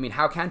I mean,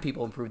 how can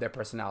people improve their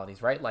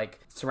personalities, right? Like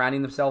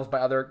surrounding themselves by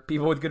other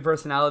people with good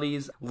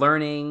personalities,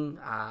 learning,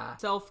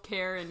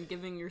 self-care, and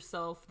giving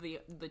yourself the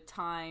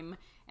time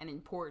and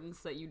importance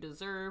that you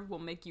deserve will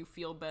make you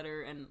feel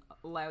better and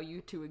allow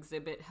you to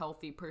exhibit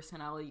healthy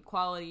personality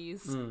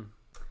qualities.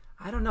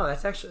 I don't know.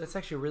 That's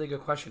actually a really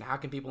good question. How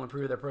can people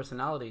improve their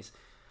personalities?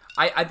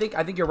 I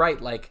think you're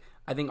right. Like,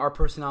 I think our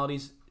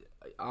personalities,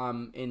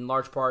 in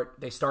large part,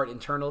 they start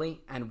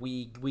internally, and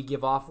we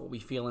give off what we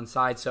feel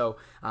inside. So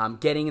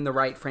getting in the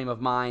right frame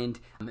of mind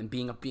and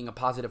being a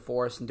positive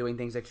force and doing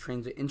things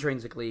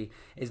intrinsically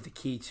is the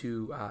key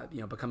to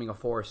becoming a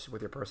force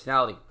with your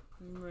personality.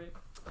 Right.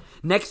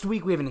 Next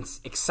week we have an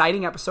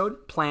exciting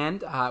episode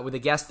planned with a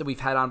guest that we've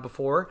had on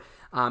before,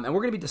 and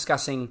we're going to be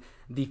discussing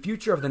the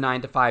future of the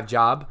 9-to-5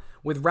 job.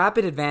 With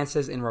rapid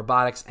advances in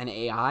robotics and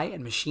AI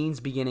and machines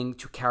beginning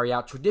to carry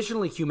out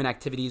traditionally human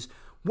activities,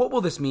 what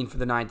will this mean for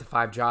the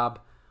 9-to-5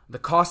 job? The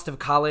cost of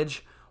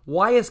college?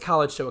 Why is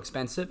college so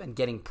expensive and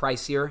getting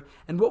pricier?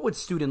 And what would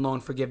student loan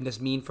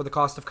forgiveness mean for the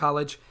cost of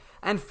college?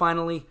 And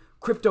finally,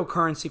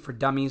 cryptocurrency for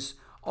dummies,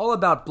 all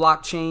about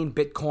blockchain,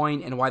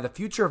 Bitcoin, and why the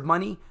future of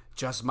money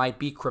just might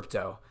be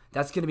crypto.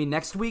 That's going to be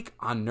next week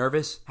on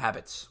Nervous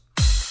Habits.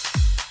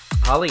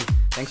 Holly,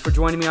 thanks for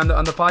joining me on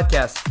the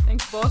podcast.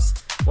 Thanks, boss.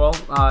 Well,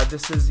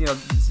 this is your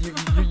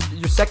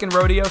second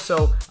rodeo,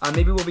 so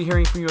maybe we'll be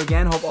hearing from you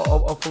again.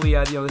 Hopefully,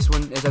 this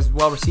one is as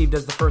well received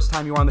as the first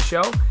time you were on the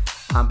show.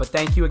 But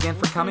thank you again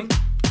for coming.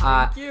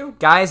 Thank you.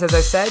 Guys, as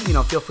I said,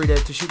 feel free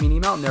to shoot me an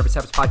email,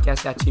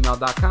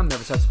 nervoushabitspodcast@gmail.com,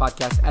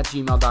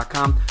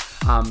 nervoushabitspodcast@gmail.com.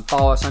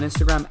 Follow us on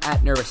Instagram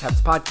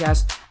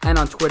 @nervoushabitspodcast and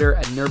on Twitter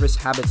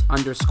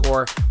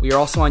 @nervoushabits_. We are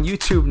also on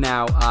YouTube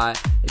now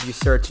if you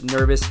search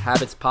Nervous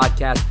Habits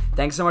Podcast.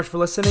 Thanks so much for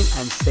listening,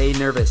 and stay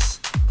nervous.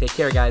 Take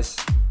care, guys.